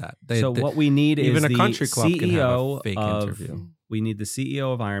what. said that. So what we need even is a the country club can have a CEO fake of, interview. we need the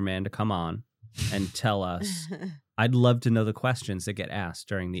CEO of Iron Man to come on and tell us. I'd love to know the questions that get asked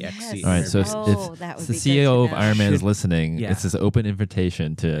during the Yes. XC all right, so interview. Oh, that would the be good CEO to of know. Iron Man is Should- listening, yeah. it's this open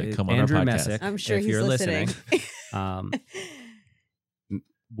invitation to come on Andrew our podcast. Messick, I'm sure if he's you're listening.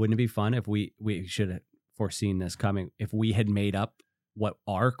 Wouldn't it be fun if we should have foreseen this coming, if we had made up what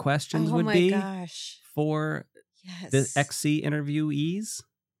our questions Oh would my be gosh. for Yes. the XC interviewees?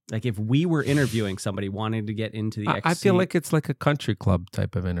 Like if we were interviewing somebody wanting to get into the XC. I feel like it's like a country club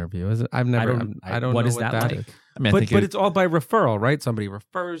type of interview. Is it? I've never. I don't what know is what that like? is. I mean, I But think it's all by referral, right? Somebody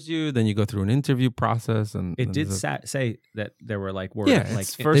refers you, then you go through an interview process, and it and did there's a- say that there were like words. Yeah, like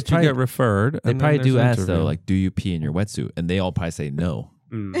it's first probably- you get referred. they and probably then do there's an ask though, interview. like, do you pee in your wetsuit? And they all probably say no.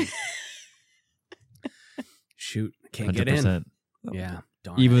 Shoot, can't get in. 100%. Yeah,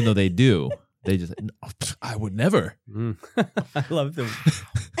 darn Even though they do, they just, "No, I would never. it. I love them.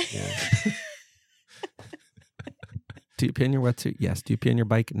 Yeah. Do you pee in your wetsuit? Yes. Do you pee in your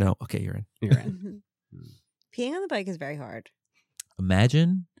bike? No. Okay, you're in. You're in. Mhm. Peeing on the bike is very hard.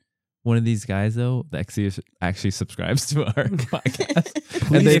 Imagine one of these guys though, the XC actually subscribes to our podcast.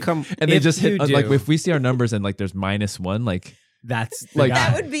 Please they come. And they If just hit you like do. if we see our numbers and like there's -1, like That's the Like- guy.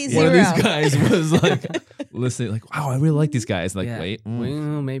 That would be one of zero. these guys was like listening, like, wow, I really like these guys. Like, Yeah. wait,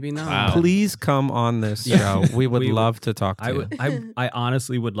 Well, maybe not. Wow. Please come on this Yeah. show. We would We- love to talk to I you. would. I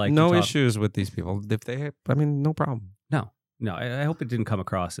honestly would like No to talk. issues with these people. If they, I mean, no problem. No, I hope it didn't come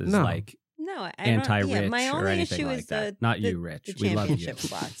across as No. like No, I anti-rich don't, yeah, my or only anything issue like is that. the Not the, you, Rich. the We love you. championship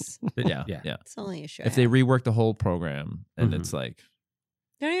slots. yeah, Yeah. yeah. That's the only issue. If they rework the whole program and Mhm. it's like,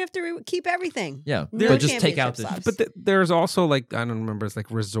 don't even have to keep everything. yeah, No but just take out championship the. slots. But there's also like, I don't remember, it's like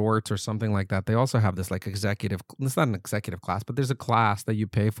resorts or something like that. They also have this like executive, it's not an executive class, but there's a class that you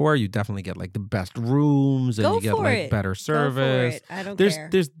pay for. You definitely get like the best rooms and Go you get for like it. better Go for service. it. I don't There's care.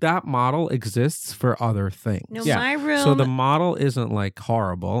 that model exists for other things. No, Yeah. my room. So the model isn't like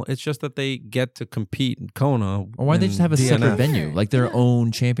horrible. It's just that they get to compete in Kona. Or why don't they just have a and separate DNF. venue, like their Yeah.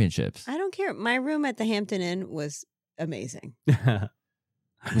 own championships? I don't care. My room at the Hampton Inn was amazing.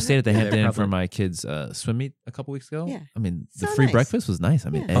 We stayed at the Yeah, Hampton Inn for probably. my kids' swim meet a couple weeks ago. Yeah. I mean, the So free nice. breakfast was nice. I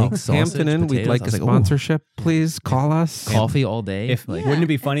mean, Yeah. eggs, sausage, Hampton Inn, we'd potatoes. like I a was like, ooh, sponsorship. Please call us. coffee all day. If like, Yeah. wouldn't it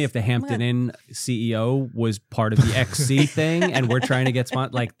be funny if the Hampton Inn CEO was part of the XC thing and we're trying to get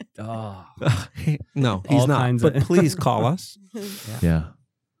like No, he's All not. kinds But of- please call us. yeah.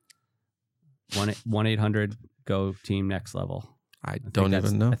 1-800 go team next level. I think don't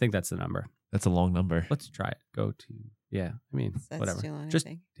that's- even know. I think that's the number. That's a long number. Let's try it. Go team. Yeah, I mean That's whatever. too long, I Just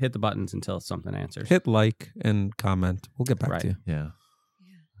think. hit the buttons until something answers. Hit like and comment. We'll get back Right. to you. Yeah.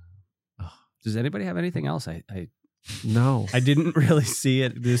 Does anybody have anything else? I No. didn't really see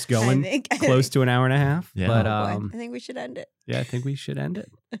it this going I think, close to an hour and a half. Yeah. But Oh, boy. I think we should end it. yeah, I think we should end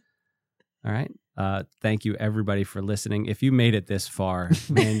it. All right. Thank you everybody for listening. If you made it this far,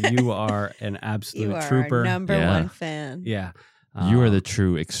 man, you are an absolute You are trooper. our number Yeah. one fan. Yeah. You are the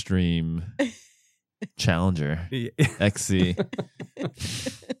true extreme challenger. XC.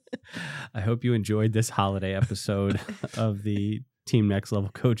 I hope you enjoyed this holiday episode of the Team Next Level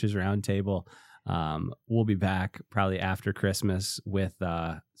Coaches Roundtable. We'll be back probably after Christmas with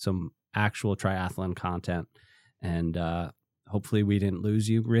some actual triathlon content, and hopefully we didn't lose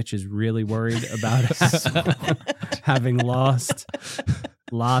you. Rich is really worried about us having lost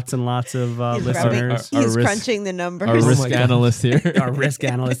lots and lots of listeners. He's crunching the numbers. Our risk analyst here. Our risk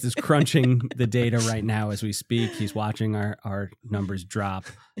analyst is crunching the data right now as we speak. He's watching our numbers drop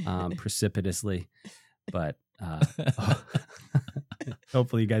precipitously. But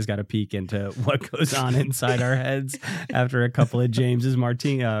hopefully you guys got a peek into what goes on inside our heads after a couple of James's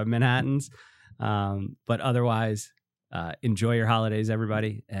Manhattans. But otherwise, enjoy your holidays,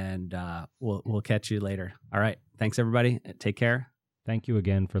 everybody, and we'll catch you later. All right. Thanks, everybody. Take care. Thank you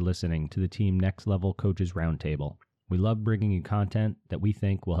again for listening to the Team Next Level Coaches Roundtable. We love bringing you content that we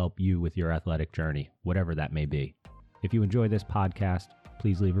think will help you with your athletic journey, whatever that may be. If you enjoy this podcast,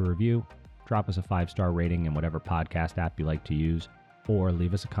 please leave a review, drop us a 5-star rating in whatever podcast app you like to use, or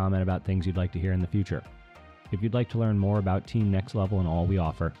leave us a comment about things you'd like to hear in the future. If you'd like to learn more about Team Next Level and all we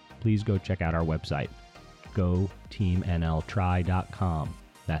offer, please go check out our website, goteamnltry.com.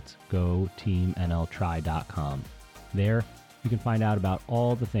 That's goteamnltry.com. There, you can find out about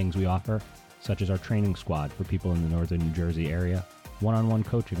all the things we offer, such as our training squad for people in the northern New Jersey area, one-on-one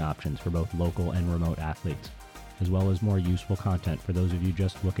coaching options for both local and remote athletes, as well as more useful content for those of you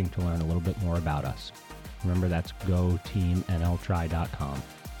just looking to learn a little bit more about us. Remember, that's goteamnltry.com.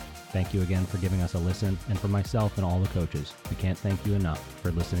 Thank you again for giving us a listen, and for myself and all the coaches, we can't thank you enough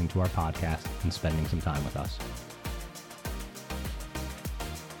for listening to our podcast and spending some time with us.